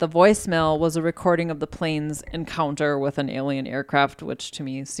speculating that the voicemail was a recording of the plane's encounter with an alien aircraft, which to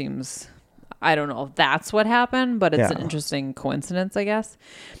me seems... I don't know if that's what happened, but it's an interesting coincidence, I guess.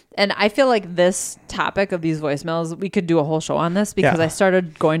 And I feel like this topic of these voicemails, we could do a whole show on this because I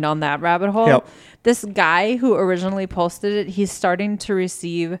started going down that rabbit hole. Yep. This guy who originally posted it, he's starting to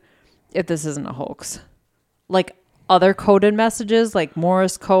receive, if this isn't a hoax, like other coded messages like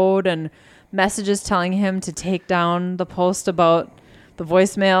Morse code and messages telling him to take down the post about the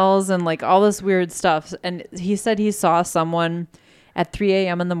voicemails and like all this weird stuff. And he said he saw someone at 3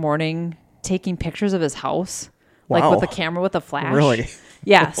 a.m. in the morning taking pictures of his house, like with a camera with a flash. Really?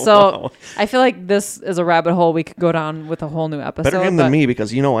 Yeah. So I feel like this is a rabbit hole we could go down with a whole new episode. Better him than me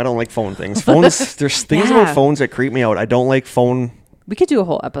because I don't like phone things. Phones, there's things about phones that creep me out. I don't like phone. We could do a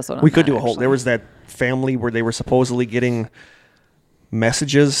whole episode on We could do a whole. actually. There was that family where they were supposedly getting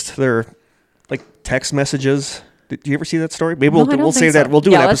messages to their text messages. Did you ever see that story? Maybe we'll save that. We'll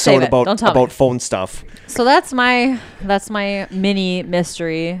do an episode about phone stuff. So that's my mini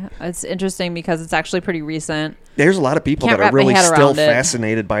mystery. It's interesting because it's actually pretty recent. There's a lot of people that are really still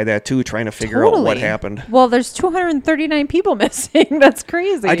fascinated by that too, trying to figure out what happened. Well, there's 239 people missing. That's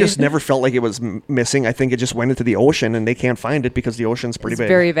crazy. I just never felt like it was missing. I think it just went into the ocean and they can't find it because the ocean's pretty big. It's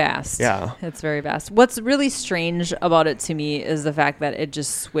very vast. Yeah. It's very vast. What's really strange about it to me is the fact that it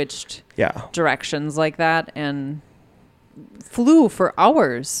just switched directions like that and flew for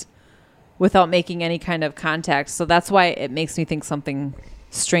hours without making any kind of contact. So that's why it makes me think something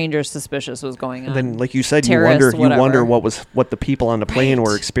strange or suspicious was going on. And then, like you said, you wonder what the people on the plane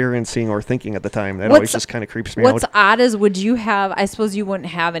were experiencing or thinking at the time. That always just kind of creeps me out. What's odd is I suppose you wouldn't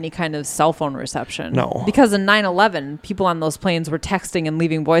have any kind of cell phone reception. No. Because in 9/11, people on those planes were texting and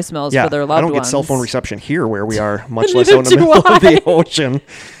leaving voicemails for their loved ones. I don't get cell phone reception here where we are, much less out in the middle of the ocean.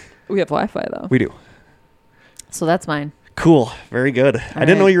 We have Wi-Fi, though. We do. So that's mine. Cool. Very good. I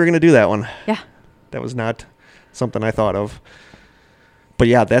didn't know you were going to do that one. Yeah. That was not something I thought of. But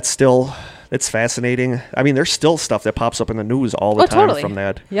yeah, it's fascinating. I mean, there's still stuff that pops up in the news all the time from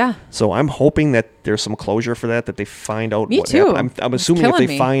that. Yeah. So I'm hoping that there's some closure for that they find out what too. happened. I'm assuming if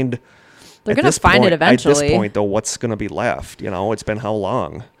they find... They're going to find it eventually. At this point, though, what's going to be left? It's been how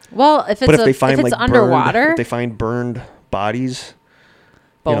long? Well, if it's underwater... If they find burned bodies...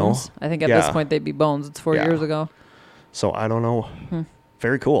 Bones. I think at this point they'd be bones. It's 4 years ago. So I don't know.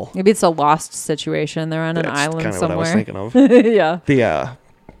 Very cool. Maybe it's a lost situation. They're on an island kind of somewhere. What I was thinking of. Yeah.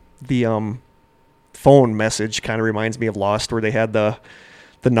 The phone message kind of reminds me of Lost, where they had the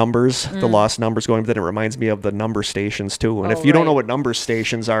numbers, the lost numbers going. But then it reminds me of the number stations too. And if you don't know what number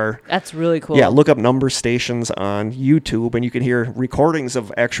stations are, that's really cool. Yeah, look up number stations on YouTube, and you can hear recordings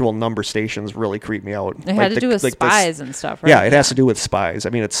of actual number stations. Really creep me out. It had to do with spies and stuff, right? Yeah, it has to do with spies. I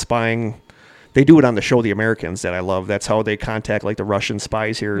mean, it's spying. They do it on the show The Americans that I love. That's how they contact the Russian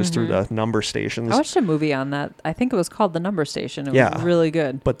spies here is through the number stations. I watched a movie on that. I think it was called The Number Station. It was really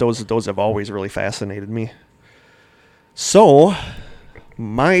good. But those have always really fascinated me. So,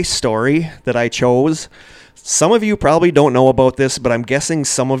 my story that I chose, some of you probably don't know about this, but I'm guessing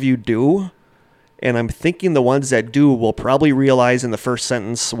some of you do. And I'm thinking the ones that do will probably realize in the first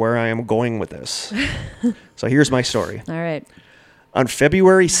sentence where I am going with this. So here's my story. All right. On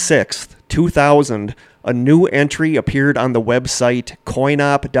February 6th, 2000, a new entry appeared on the website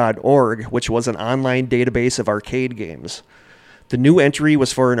coinop.org, which was an online database of arcade games. The new entry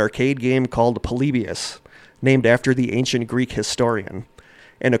was for an arcade game called Polybius, named after the ancient Greek historian.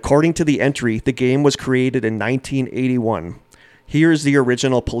 And according to the entry, the game was created in 1981. Here's the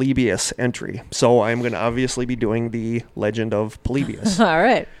original Polybius entry. So I'm going to obviously be doing the Legend of Polybius. All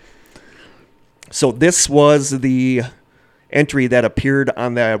right. So this was the entry that appeared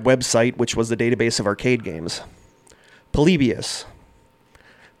on the website, which was the database of arcade games. Polybius.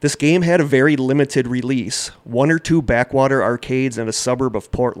 This game had a very limited release, 1 or 2 backwater arcades in a suburb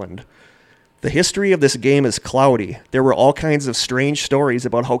of Portland. The history of this game is cloudy. There were all kinds of strange stories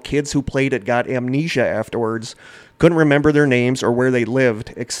about how kids who played it got amnesia afterwards, couldn't remember their names or where they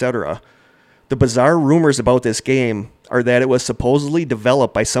lived, etc. The bizarre rumors about this game are that it was supposedly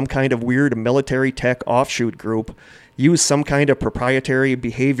developed by some kind of weird military tech offshoot group, used some kind of proprietary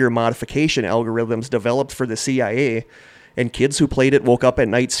behavior modification algorithms developed for the CIA, and kids who played it woke up at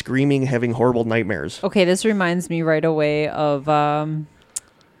night screaming, having horrible nightmares. Okay, this reminds me right away of the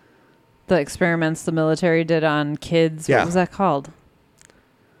experiments the military did on kids. Yeah. What was that called?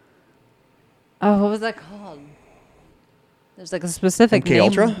 Oh, what was that called? There's like a specific MK name.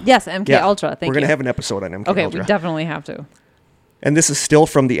 Ultra? Yes, MK Ultra. Thank you. We're going to have an episode on MK Okay, Ultra. we definitely have to. And this is still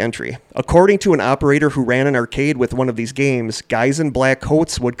from the entry. According to an operator who ran an arcade with one of these games, guys in black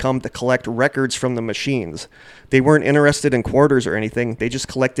coats would come to collect records from the machines. They weren't interested in quarters or anything. They just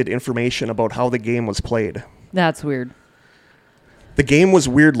collected information about how the game was played. That's weird. The game was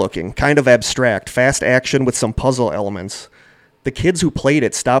weird looking, kind of abstract, fast action with some puzzle elements. The kids who played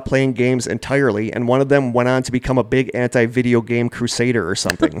it stopped playing games entirely, and one of them went on to become a big anti-video game crusader or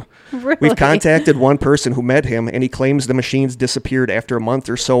something. Really? We've contacted one person who met him, and he claims the machines disappeared after a month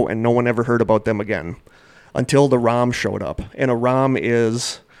or so, and no one ever heard about them again. Until the ROM showed up. And a ROM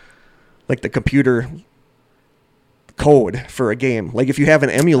is like the computer code for a game. Like if you have an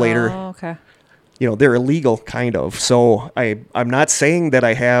emulator... Oh, okay. You know, they're illegal, kind of. So I'm not saying that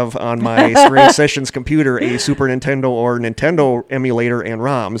I have on my Strange Sessions computer a Super Nintendo or Nintendo emulator and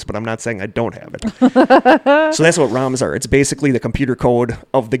ROMs, but I'm not saying I don't have it. So that's what ROMs are. It's basically the computer code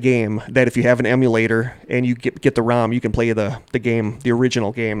of the game that if you have an emulator and you get the ROM, you can play the game, the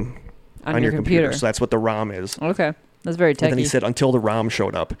original game on your computer. So that's what the ROM is. Okay. That's very techy. And then he said, until the ROM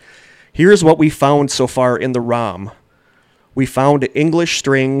showed up. Here's what we found so far in the ROM. We found English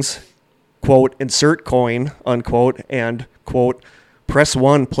strings, quote, insert coin, unquote, and, quote, press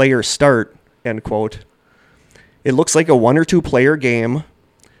 1 player start, end quote. It looks like a 1 or 2 player game.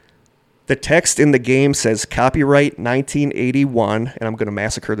 The text in the game says copyright 1981, and I'm going to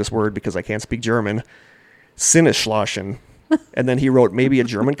massacre this word because I can't speak German, Sinneschlossen. And then he wrote maybe a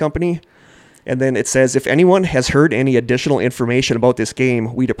German company. And then it says, if anyone has heard any additional information about this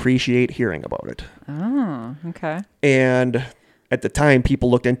game, we'd appreciate hearing about it. Oh, okay. And at the time,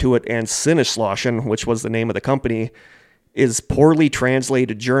 people looked into it, and Sinneschlossen, which was the name of the company, is poorly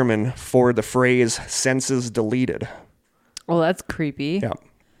translated German for the phrase senses deleted. Well, that's creepy. Yeah.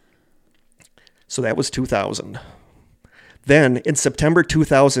 So that was 2000. Then, in September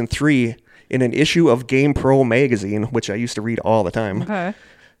 2003, in an issue of GamePro magazine, which I used to read all the time, Okay.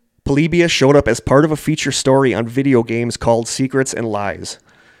 Polybius showed up as part of a feature story on video games called Secrets and Lies.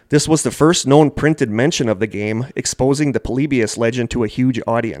 This was the first known printed mention of the game, exposing the Polybius legend to a huge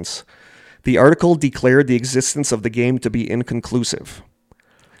audience. The article declared the existence of the game to be inconclusive.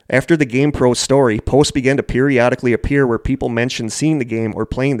 After the GamePro story, posts began to periodically appear where people mentioned seeing the game or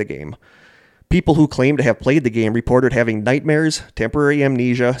playing the game. People who claimed to have played the game reported having nightmares, temporary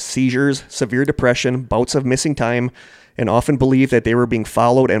amnesia, seizures, severe depression, bouts of missing time, and often believed that they were being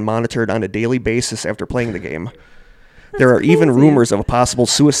followed and monitored on a daily basis after playing the game. There are even rumors of a possible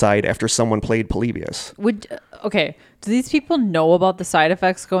suicide after someone played Polybius. Okay, do these people know about the side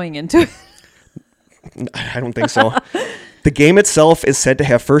effects going into it? I don't think so. The game itself is said to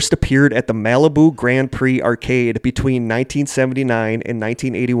have first appeared at the Malibu Grand Prix Arcade between 1979 and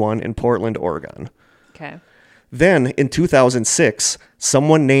 1981 in Portland, Oregon. Okay. Then, in 2006,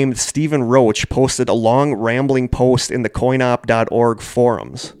 someone named Stephen Roach posted a long, rambling post in the coinop.org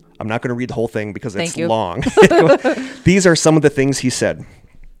forums. I'm not going to read the whole thing because it's long. These are some of the things he said.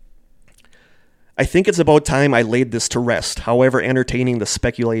 I think it's about time I laid this to rest, however entertaining the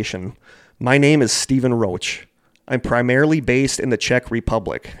speculation. My name is Stephen Roach. I'm primarily based in the Czech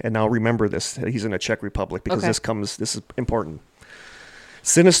Republic. And now remember this, he's in the Czech Republic because this is important.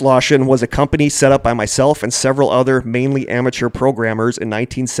 Sinneschlossen was a company set up by myself and several other mainly amateur programmers in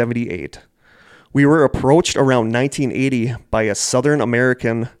 1978. We were approached around 1980 by a Southern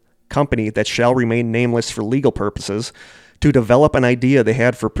American company that shall remain nameless for legal purposes to develop an idea they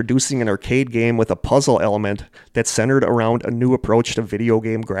had for producing an arcade game with a puzzle element that centered around a new approach to video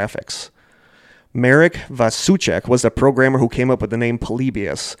game graphics. Marek Vasuchek was the programmer who came up with the name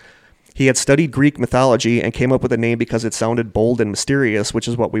Polybius. He had studied Greek mythology and came up with the name because it sounded bold and mysterious, which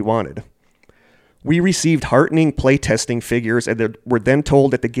is what we wanted. We received heartening playtesting figures and were then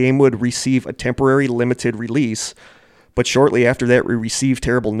told that the game would receive a temporary limited release, but shortly after that we received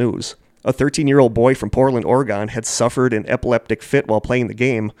terrible news. A 13-year-old boy from Portland, Oregon had suffered an epileptic fit while playing the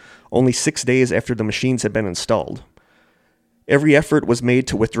game only 6 days after the machines had been installed. Every effort was made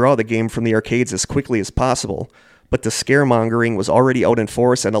to withdraw the game from the arcades as quickly as possible, but the scaremongering was already out in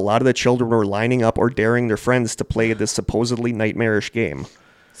force and a lot of the children were lining up or daring their friends to play this supposedly nightmarish game.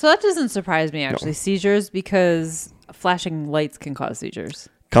 So that doesn't surprise me, actually, seizures, because flashing lights can cause seizures.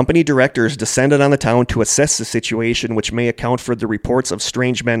 Company directors descended on the town to assess the situation, which may account for the reports of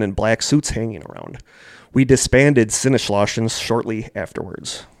strange men in black suits hanging around. We disbanded Sinneschlossen shortly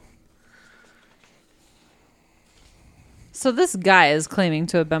afterwards. So this guy is claiming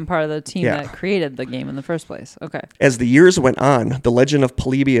to have been part of the team that created the game in the first place. Okay. As the years went on, the legend of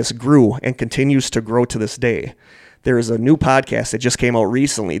Polybius grew and continues to grow to this day. There is a new podcast that just came out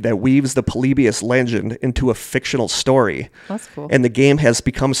recently that weaves the Polybius legend into a fictional story. That's cool. And the game has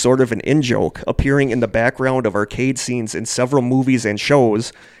become sort of an in-joke, appearing in the background of arcade scenes in several movies and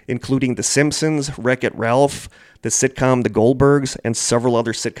shows, including The Simpsons, Wreck-It Ralph, the sitcom The Goldbergs, and several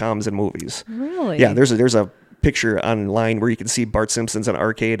other sitcoms and movies. Really? Yeah, there's a picture online where you can see Bart Simpson's in an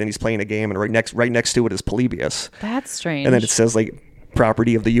arcade and he's playing a game, and right next to it is Polybius. That's strange. And then it says like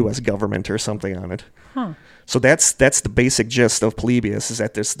property of the U.S. government or something on it. Huh. So that's the basic gist of Polybius, is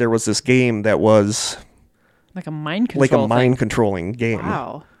that there was this game that was like a mind controlling game.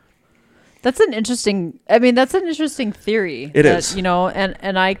 Wow. That's an interesting theory. It is. You know,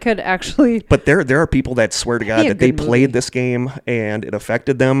 and I could actually. But there are people that swear to God that they played this game and it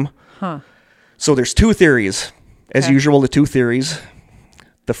affected them. Huh. So there's two theories. As usual, the two theories.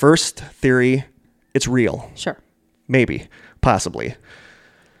 The first theory, it's real. Sure. Maybe. Possibly.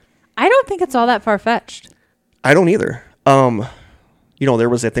 I don't think it's all that far-fetched. I don't either. There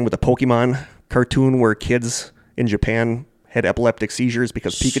was that thing with the Pokemon cartoon where kids in Japan had epileptic seizures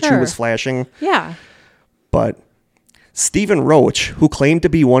because Pikachu was flashing. Yeah. But Stephen Roach, who claimed to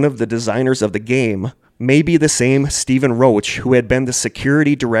be one of the designers of the game, may be the same Stephen Roach who had been the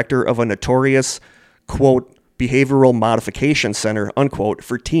security director of a notorious, quote, behavioral modification center, unquote,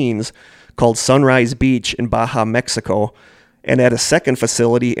 for teens called Sunrise Beach in Baja, Mexico, and at a second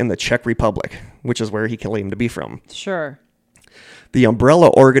facility in the Czech Republic, which is where he claimed to be from. Sure. The umbrella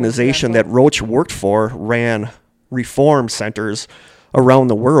organization that Roach worked for ran reform centers around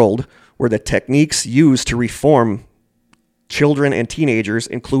the world where the techniques used to reform children and teenagers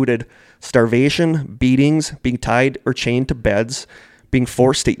included starvation, beatings, being tied or chained to beds, being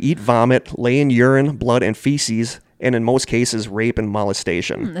forced to eat vomit, lay in urine, blood, and feces, and in most cases, rape and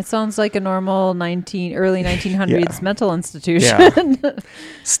molestation. It sounds like a normal early 1900s mental institution. Yeah.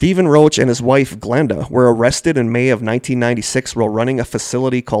 Stephen Roach and his wife, Glenda, were arrested in May of 1996 while running a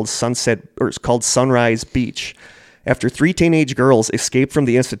facility called Sunrise Beach. After 3 teenage girls escaped from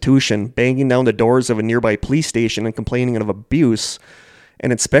the institution, banging down the doors of a nearby police station and complaining of abuse,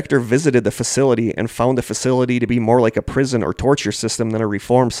 an inspector visited the facility and found the facility to be more like a prison or torture system than a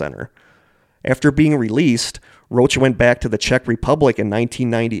reform center. After being released, Roach went back to the Czech Republic in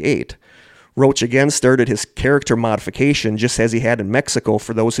 1998. Roach again started his character modification just as he had in Mexico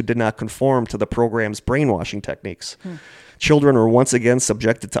for those who did not conform to the program's brainwashing techniques. Children were once again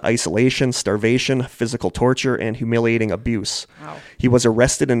subjected to isolation, starvation, physical torture, and humiliating abuse. Wow. He was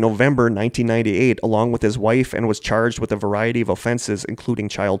arrested in November 1998 along with his wife and was charged with a variety of offenses, including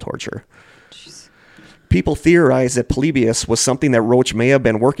child torture. Jeez. People theorize that Polybius was something that Roach may have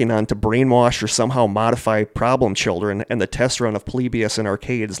been working on to brainwash or somehow modify problem children, and the test run of Polybius in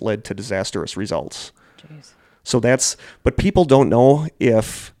arcades led to disastrous results. Jeez. But people don't know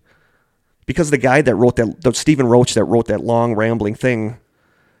if, because the guy that wrote the Stephen Roach that wrote that long rambling thing,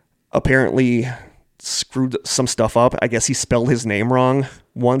 apparently screwed some stuff up. I guess he spelled his name wrong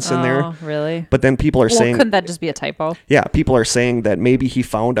once in there. Oh, really? But then people are saying... couldn't that just be a typo? Yeah, people are saying that maybe he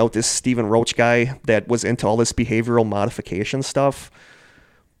found out this Stephen Roach guy that was into all this behavioral modification stuff.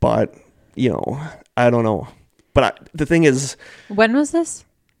 But, I don't know. But the thing is... When was this?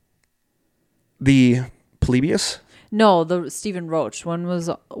 The Polybius? No, the Stephen Roach. When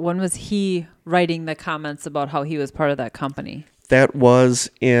was he writing the comments about how he was part of that company? That was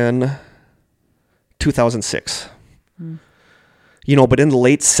in 2006. But in the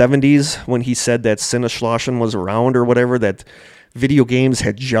late 70s, when he said that Sinneschlossen was around or whatever, that video games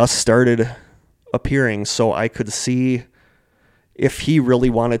had just started appearing. So I could see if he really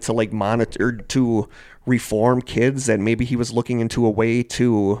wanted to monitor to reform kids, that maybe he was looking into a way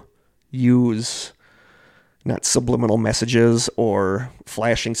to use not subliminal messages or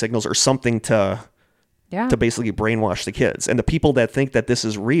flashing signals or something to basically brainwash the kids. And the people that think that this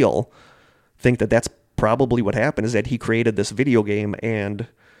is real think that that's probably what happened, is that he created this video game and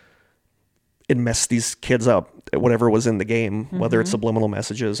it messed these kids up, whatever was in the game, whether it's subliminal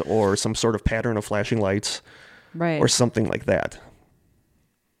messages or some sort of pattern of flashing lights, right, or something like that.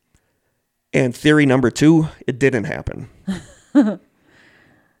 And theory number 2, it didn't happen.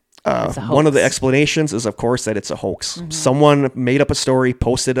 One of the explanations is, of course, that it's a hoax. Someone made up a story,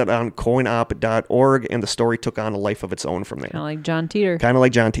 posted it on coinop.org, and the story took on a life of its own from there. Kind of like John Teeter. Kind of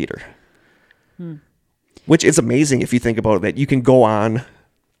like John Teeter. Which is amazing if you think about it, that you can go on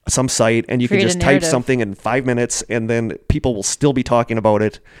some site and you can just type something in 5 minutes and then people will still be talking about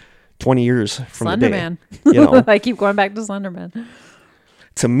it 20 years from the day. Slenderman. You know? I keep going back to Slenderman.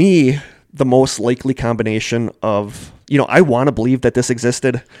 To me, the most likely combination of, I want to believe that this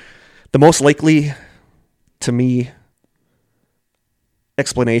existed. The most likely, to me,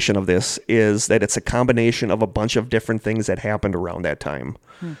 explanation of this is that it's a combination of a bunch of different things that happened around that time.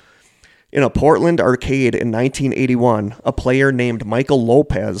 In a Portland arcade in 1981, a player named Michael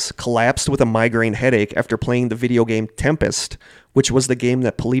Lopez collapsed with a migraine headache after playing the video game Tempest, which was the game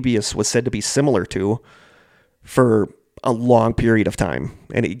that Polybius was said to be similar to, for a long period of time.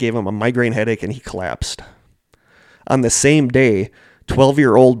 And it gave him a migraine headache and he collapsed. On the same day,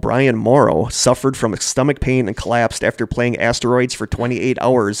 12-year-old Brian Morrow suffered from stomach pain and collapsed after playing Asteroids for 28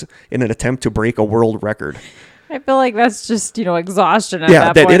 hours in an attempt to break a world record. I feel like that's just, exhaustion at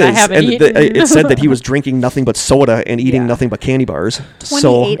that point. It is. I haven't and eaten. It said that he was drinking nothing but soda and eating nothing but candy bars.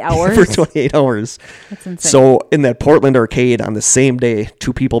 28 hours? For 28 hours. That's insane. So in that Portland arcade on the same day,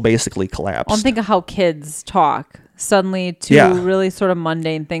 2 people basically collapsed. I'm thinking how kids talk. Suddenly, 2 really sort of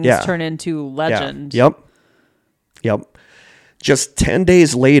mundane things turn into legend. Yeah. Yep. Just 10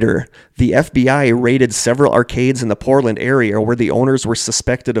 days later, the FBI raided several arcades in the Portland area where the owners were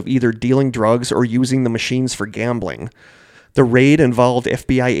suspected of either dealing drugs or using the machines for gambling. The raid involved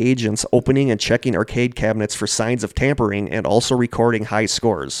FBI agents opening and checking arcade cabinets for signs of tampering and also recording high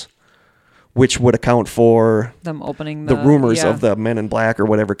scores, which would account for them opening the rumors of the Men in Black or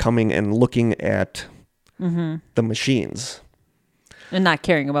whatever coming and looking at the machines. And not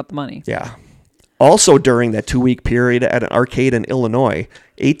caring about the money. Yeah. Also during that 2-week period at an arcade in Illinois,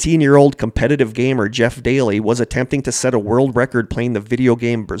 18-year-old competitive gamer Jeff Daly was attempting to set a world record playing the video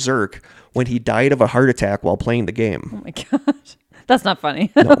game Berserk when he died of a heart attack while playing the game. Oh my gosh. That's not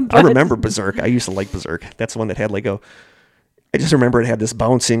funny. No, I remember Berserk. I used to like Berserk. That's the one that had I just remember it had this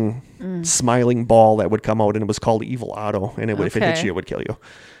bouncing, smiling ball that would come out, and it was called Evil Otto, and if it hit you, it would kill you.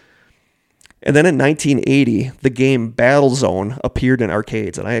 And then in 1980, the game Battlezone appeared in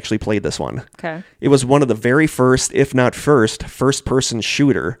arcades, and I actually played this one. Okay. It was one of the very first, if not first-person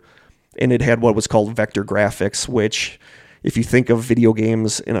shooter, and it had what was called vector graphics, which, if you think of video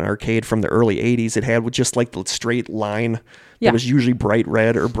games in an arcade from the early 80s, it had just like the straight line that was usually bright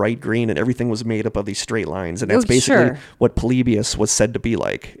red or bright green, and everything was made up of these straight lines, and that's basically what Polybius was said to be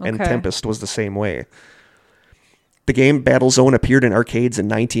like, and Tempest was the same way. The game Battlezone appeared in arcades in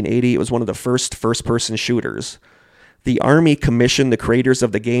 1980. It was one of the first-person shooters. The Army commissioned the creators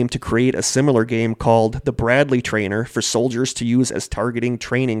of the game to create a similar game called the Bradley Trainer for soldiers to use as targeting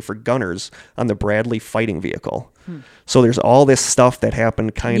training for gunners on the Bradley fighting vehicle. So there's all this stuff that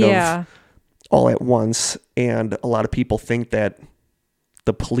happened kind of all at once, and a lot of people think that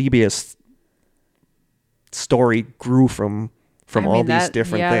the Polybius story grew from all these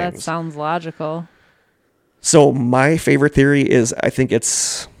different things. Yeah, that sounds logical. So my favorite theory is, I think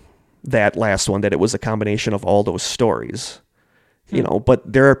it's that last one, that it was a combination of all those stories.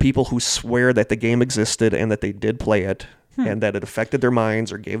 But there are people who swear that the game existed and that they did play it and that it affected their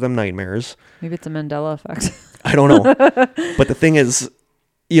minds or gave them nightmares. Maybe it's a Mandela effect. I don't know. But the thing is,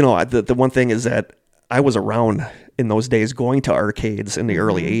 the one thing is that I was around in those days going to arcades in the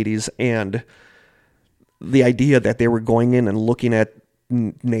early 80s, and the idea that they were going in and looking at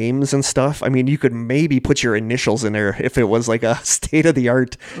names and stuff. I mean, you could maybe put your initials in there if it was like a state of the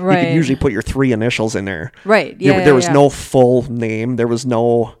art. Right. You could usually put your 3 initials in there. Right. Yeah. There was no full name. There was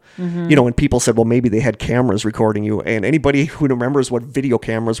no, and people said, well, maybe they had cameras recording you. And anybody who remembers what video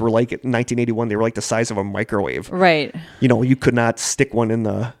cameras were like in 1981, they were like the size of a microwave. Right. You could not stick one in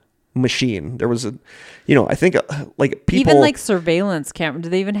the machine. There was I think like people, even like surveillance camera. Do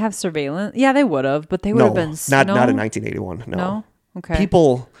they even have surveillance? Yeah, they would have, but they would have been not in 1981. No. Okay.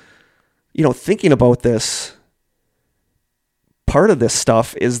 People, thinking about this, part of this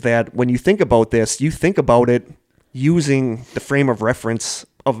stuff is that when you think about this, you think about it using the frame of reference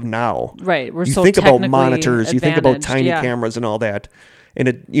of now. Right. You think about monitors, you think about tiny cameras and all that. And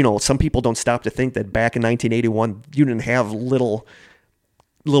it, some people don't stop to think that back in 1981, you didn't have little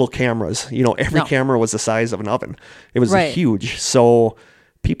cameras. Every camera was the size of an oven. It was huge. So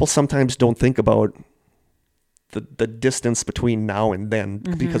people sometimes don't think about the distance between now and then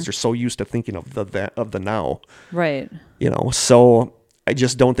because they're so used to thinking of the now. Right. So I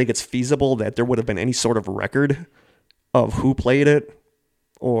just don't think it's feasible that there would have been any sort of record of who played it,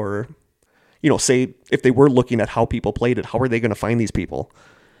 or, say if they were looking at how people played it, how are they going to find these people?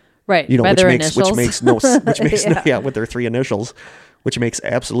 Right. By their initials. With their 3 initials, which makes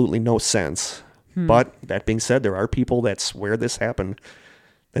absolutely no sense. But that being said, there are people that swear this happened,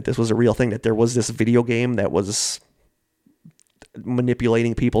 that this was a real thing, that there was this video game that was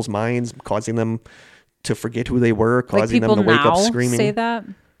manipulating people's minds, causing them to forget who they were, causing them to wake up screaming. Say that?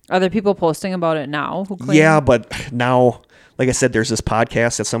 Are there people posting about it now who claim? Yeah, but now, like I said, there's this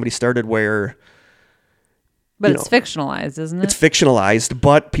podcast that somebody started where... But it's fictionalized, isn't it? It's fictionalized,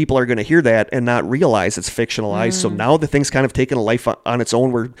 but people are going to hear that and not realize it's fictionalized. So now the thing's kind of taken a life on its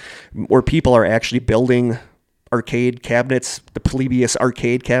own, where people are actually building arcade cabinets, the Polybius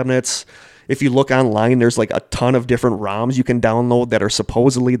arcade cabinets. If you look online, there's like a ton of different ROMs you can download that are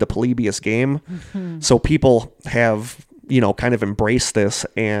supposedly the Polybius game. So people have, kind of embraced this.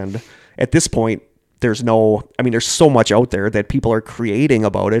 And at this point, there's so much out there that people are creating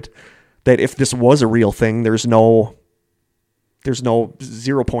about it, that if this was a real thing, there's no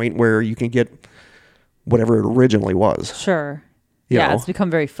 0 point where you can get whatever it originally was. Sure. It's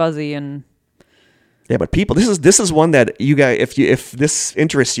become very fuzzy and... Yeah, but people, this is one that you guys, if this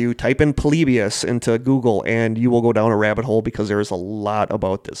interests you, type in Polybius into Google and you will go down a rabbit hole, because there's a lot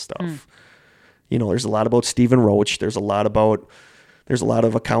about this stuff. There's a lot about Stephen Roach. There's a lot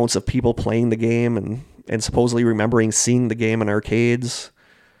of accounts of people playing the game and supposedly remembering seeing the game in arcades.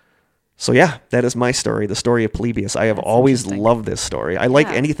 So yeah, that is my story, the story of Polybius. I have always loved this story. I like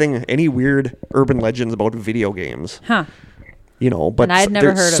any weird urban legends about video games. Huh. But I'd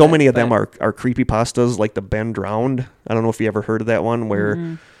never heard of so many of them are creepypastas, like the Ben Drowned. I don't know if you ever heard of that one,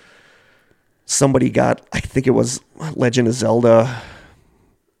 where somebody got, I think it was Legend of Zelda.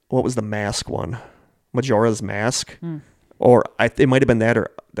 What was the mask one? Majora's Mask? Or it might have been that,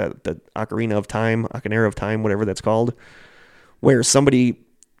 or the Ocarina of Time, whatever that's called, where somebody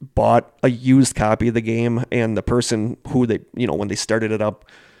bought a used copy of the game, and the person who when they started it up,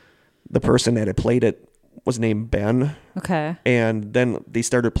 the person that had played it was named Ben. Okay. And then they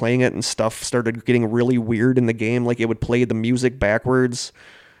started playing it, and stuff started getting really weird in the game. Like, it would play the music backwards,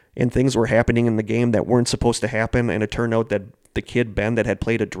 and things were happening in the game that weren't supposed to happen. And it turned out that the kid Ben that had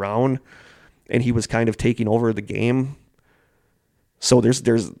played it drowned, and he was kind of taking over the game. So there's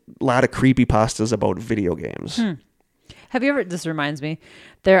a lot of creepypastas about video games. Have you ever, this reminds me,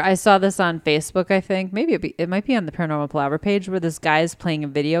 I saw this on Facebook, I think. Maybe it might be on the Paranormal Palaver page, where this guy is playing a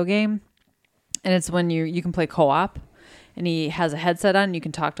video game. And it's when you can play co-op, and he has a headset on, and you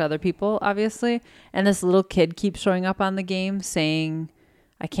can talk to other people, obviously. And this little kid keeps showing up on the game saying,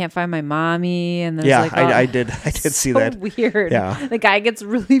 "I can't find my mommy." And there's I did see that. Weird. Yeah. The guy gets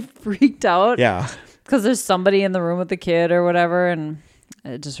really freaked out. Yeah. Because there's somebody in the room with the kid or whatever, and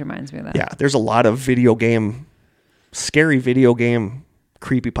it just reminds me of that. Yeah, there's a lot of scary video game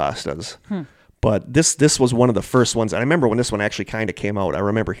creepypastas. But this was one of the first ones. And I remember when this one actually kind of came out, I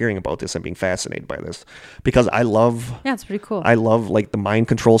remember hearing about this and being fascinated by this, because I love... Yeah, it's pretty cool. I love like the mind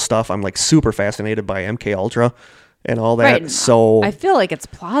control stuff. I'm like super fascinated by MK Ultra and all that. Right. So I feel like it's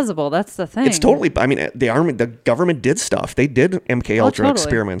plausible. That's the thing. It's totally... the government did stuff. They did MK Ultra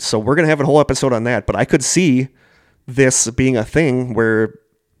experiments. So we're going to have a whole episode on that. But I could see this being a thing where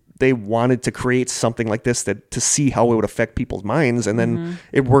they wanted to create something like this to see how it would affect people's minds, and then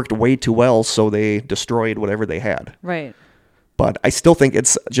it worked way too well, so they destroyed whatever they had. Right. But I still think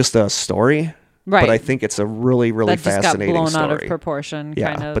it's just a story. Right. But I think it's a really, really fascinating story. That just got blown out of proportion.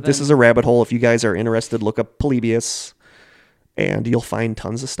 Yeah, kind of, but this is a rabbit hole. If you guys are interested, look up Polybius, and you'll find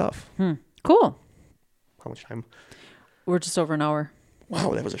tons of stuff. Cool. How much time? We're just over an hour.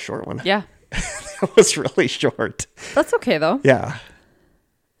 Wow, that was a short one. Yeah. That was really short. That's okay, though. Yeah.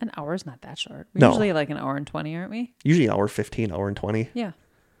 An hour is not that short. We're usually like an hour and 20, aren't we? Usually an hour 15, hour and 20. Yeah.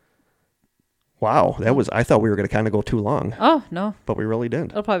 Wow, I thought we were going to kind of go too long. Oh, no. But we really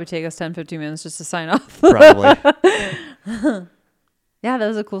didn't. It'll probably take us 10, 15 minutes just to sign off. Probably. Yeah, that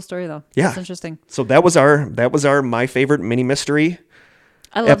was a cool story, though. Yeah. That's interesting. So that was our My Favorite Mini Mystery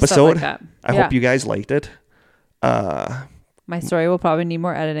episode. Stuff like that. I hope you guys liked it. My story will probably need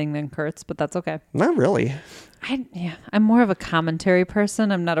more editing than Kurt's, but that's okay. Not really. I'm more of a commentary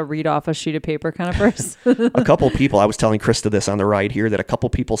person. I'm not a read off a sheet of paper kind of person. A couple people, I was telling Krista this on the ride here, that a couple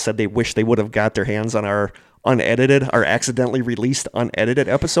people said they wish they would have got their hands on our accidentally released unedited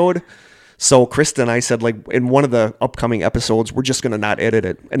episode. So Krista and I said, like, in one of the upcoming episodes, we're just going to not edit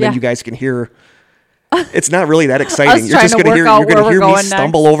it. And then you guys can hear It's not really that exciting. Us You're just trying going to to work out where hear we're me going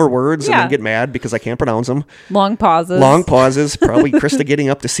stumble next. over words and Yeah. then get mad because I can't pronounce them. Long pauses. Long pauses. Probably Krista getting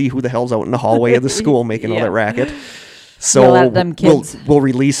up to see who the hell's out in the hallway of the school making all Yeah. that racket. Yell So at them kids. we'll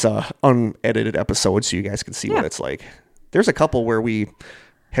release a unedited episode so you guys can see what Yeah. it's like. There's a couple where we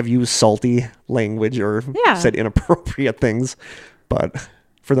have used salty language or Yeah. said inappropriate things, but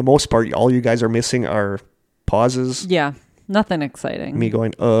for the most part, all you guys are missing are pauses. Yeah. Nothing exciting. Me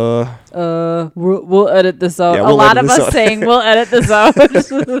going, We'll edit this out. Yeah, A we'll lot edit of this us out. saying we'll edit this out.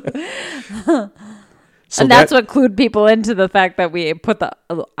 so And that's what clued people into the fact that we put the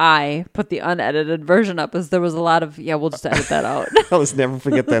unedited version up, is there was a lot of, we'll just edit that out. I'll just never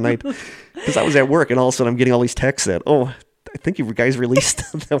forget that night because I was at work and all of a sudden I'm getting all these texts that, I think you guys released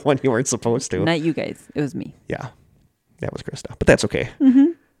the one you weren't supposed to. Not you guys. It was me. Yeah, that was Krista, but that's okay.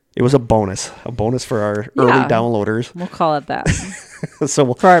 It was a bonus for our early downloaders. We'll call it that.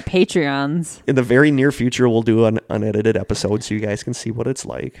 So For our Patreons. in the very near future, we'll do an unedited episode so you guys can see what it's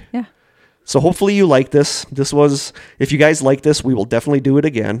like. Yeah. So hopefully you like this. If you guys like this, we will definitely do it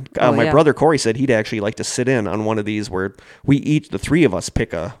again. My brother Corey said he'd actually like to sit in on one of these where the three of us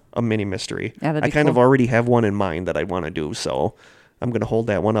pick a mini mystery. Yeah, that'd I be kind of cool. already have one in mind that I want to do, so I'm going to hold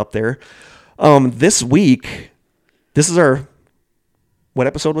that one up there. This week, this is what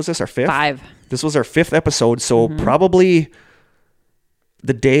episode was this? Our 5th? 5. This was our 5th episode, so probably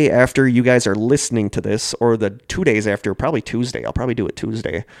the day after you guys are listening to this, or the 2 days after, probably Tuesday. I'll probably do it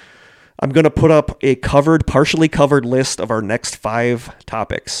Tuesday. I'm going to put up a partially covered list of our next 5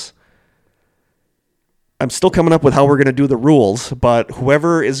 topics. I'm still coming up with how we're going to do the rules, but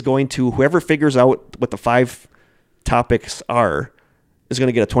whoever figures out what the 5 topics are is going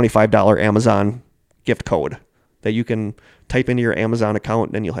to get a $25 Amazon gift code that you can type into your Amazon account,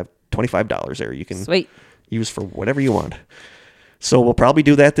 and then you'll have $25 there. You can Sweet. use for whatever you want. So we'll probably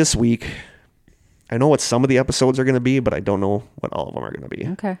do that this week. I know what some of the episodes are going to be, but I don't know what all of them are going to be.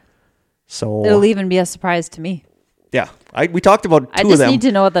 Okay. So It'll even be a surprise to me. yeah, we talked about 2 I of just them. need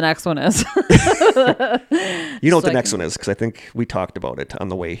to know what the next one is. You know what so the I next can- one is because I think we talked about it on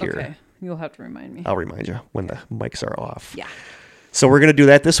the way here. Okay. You'll have to remind me. I'll remind you when the mics are off. Yeah. So we're going to do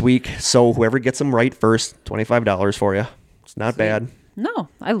that this week. So whoever gets them right first, $25 for you. It's not bad. No,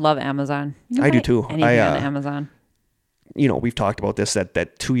 I love Amazon. You I do buy too. Anything on Amazon. We've talked about this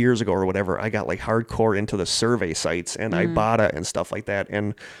that 2 years ago or whatever, I got like hardcore into the survey sites and Ibotta and stuff like that.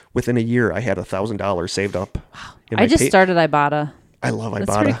 And within a year, I had $1,000 saved up. I just started Ibotta. I love Ibotta.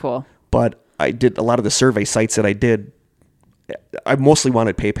 That's pretty cool. But I did a lot of the survey sites that I did. I mostly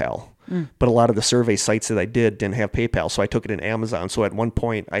wanted PayPal, but a lot of the survey sites that I didn't have PayPal. So I took it in Amazon. So at one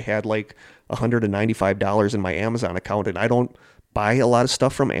point I had like $195 in my Amazon account, and I don't buy a lot of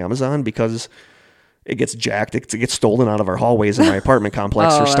stuff from Amazon because it gets jacked. It gets stolen out of our hallways in my apartment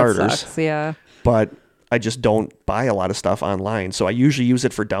complex for starters. That sucks. Yeah. But I just don't buy a lot of stuff online. So I usually use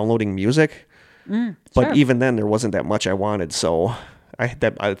it for downloading music. But sure. even then, there wasn't that much I wanted. So I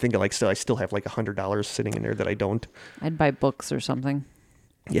still have like $100 sitting in there that I don't. I'd buy books or something.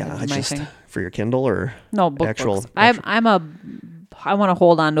 Yeah, That'd I be my just thing. for your Kindle or No, book actual. books. I want to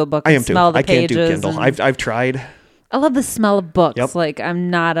hold on to a book. I And am too. smell the I can't pages. do Kindle. and- I've tried. I love the smell of books. Yep. Like, I'm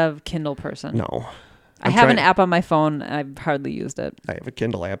not a Kindle person. No, I have an app on my phone. I've hardly used it. I have a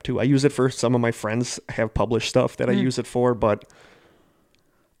Kindle app too. I use it for some of my friends have published stuff that I use it for, but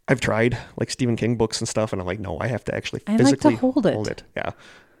I've tried like Stephen King books and stuff, and I'm like, no, I have to actually I like to physically hold it. Yeah,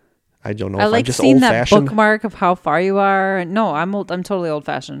 I don't know I if I'm like just seeing old that fashioned. bookmark of how far you are. No, I'm totally old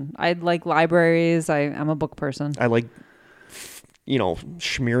fashioned. I like libraries. I'm a book person. I like,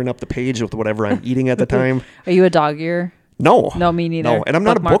 smearing up the page with whatever I'm eating at the time. Are you a dog ear? No, No, me neither. no, and I'm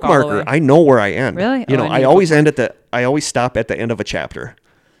not a Bookmark all the bookmarker. way. I know where I end. Really? Oh, I I need a always I always stop at the end of a chapter.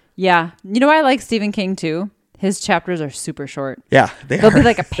 Yeah. You know, I like Stephen King too. His chapters are super short. Yeah, They'll be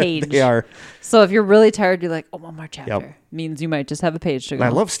like a page. They are. So if you're really tired, you're like, oh, one more chapter. Yep. Means you might just have a page to go.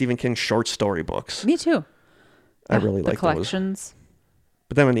 And I love Stephen King's short story books. Me too. I really the like those. collections.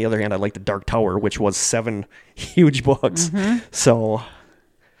 But then on the other hand, I like the Dark Tower, which was 7 huge books. Mm-hmm. So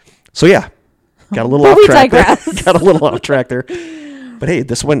yeah, got a little But off we track there. digress. Got a little off track there. But hey,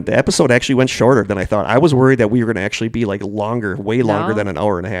 the episode actually went shorter than I thought. I was worried that we were going to actually be like longer, way longer No. than an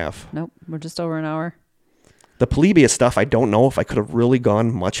hour and a half. Nope. We're just over an hour. The Polybius stuff, I don't know if I could have really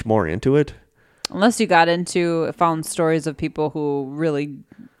gone much more into it. Unless you found stories of people who really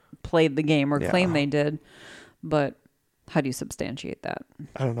played the game or Yeah. claim they did. But how do you substantiate that?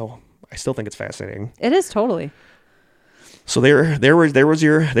 I don't know. I still think it's fascinating. It is totally. So there were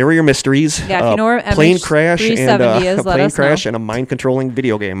your mysteries. Yeah, if you know where plane crash and MH370 is, a let plane us know. crash and a mind controlling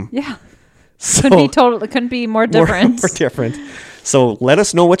video game. Yeah. So Couldn't be more different. More different. So let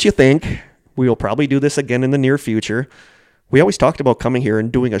us know what you think. We will probably do this again in the near future. We always talked about coming here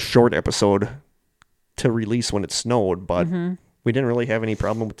and doing a short episode to release when it snowed, but we didn't really have any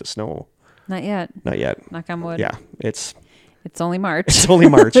problem with the snow. Not yet. Not yet. Knock on wood. Yeah, it's only March. It's only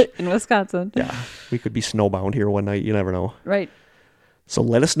March. In Wisconsin. Yeah, we could be snowbound here one night. You never know. Right. So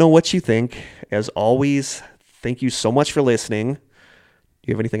let us know what you think. As always, thank you so much for listening. Do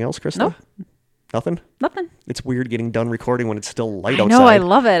you have anything else, Krista? Nope. Nothing? Nothing. It's weird getting done recording when it's still light outside. I know, I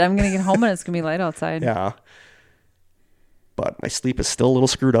love it. I'm going to get home and it's going to be light outside. Yeah. But my sleep is still a little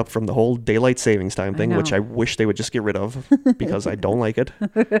screwed up from the whole daylight savings time thing, which I wish they would just get rid of because I don't like it.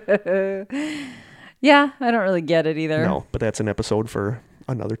 Yeah, I don't really get it either. No, but that's an episode for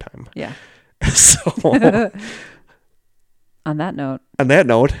another time. Yeah. So, on that note, I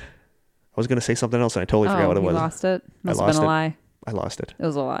was going to say something else and I totally forgot what it was. You lost it? Must I have lost been a it. lie. I lost it. It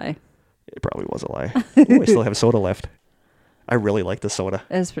was a lie. It probably was a lie. Ooh, I still have soda left. I really like the soda.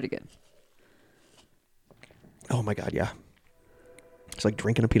 It was pretty good. Oh my God, yeah. It's like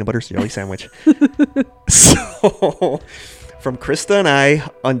drinking a peanut butter jelly sandwich. So, from Krista and I,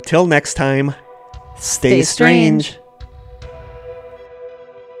 until next time, stay strange.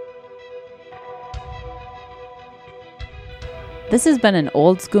 This has been an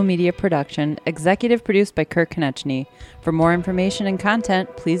Old School Media production, executive produced by Kirk Konechny. For more information and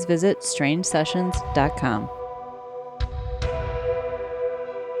content, please visit strangesessions.com.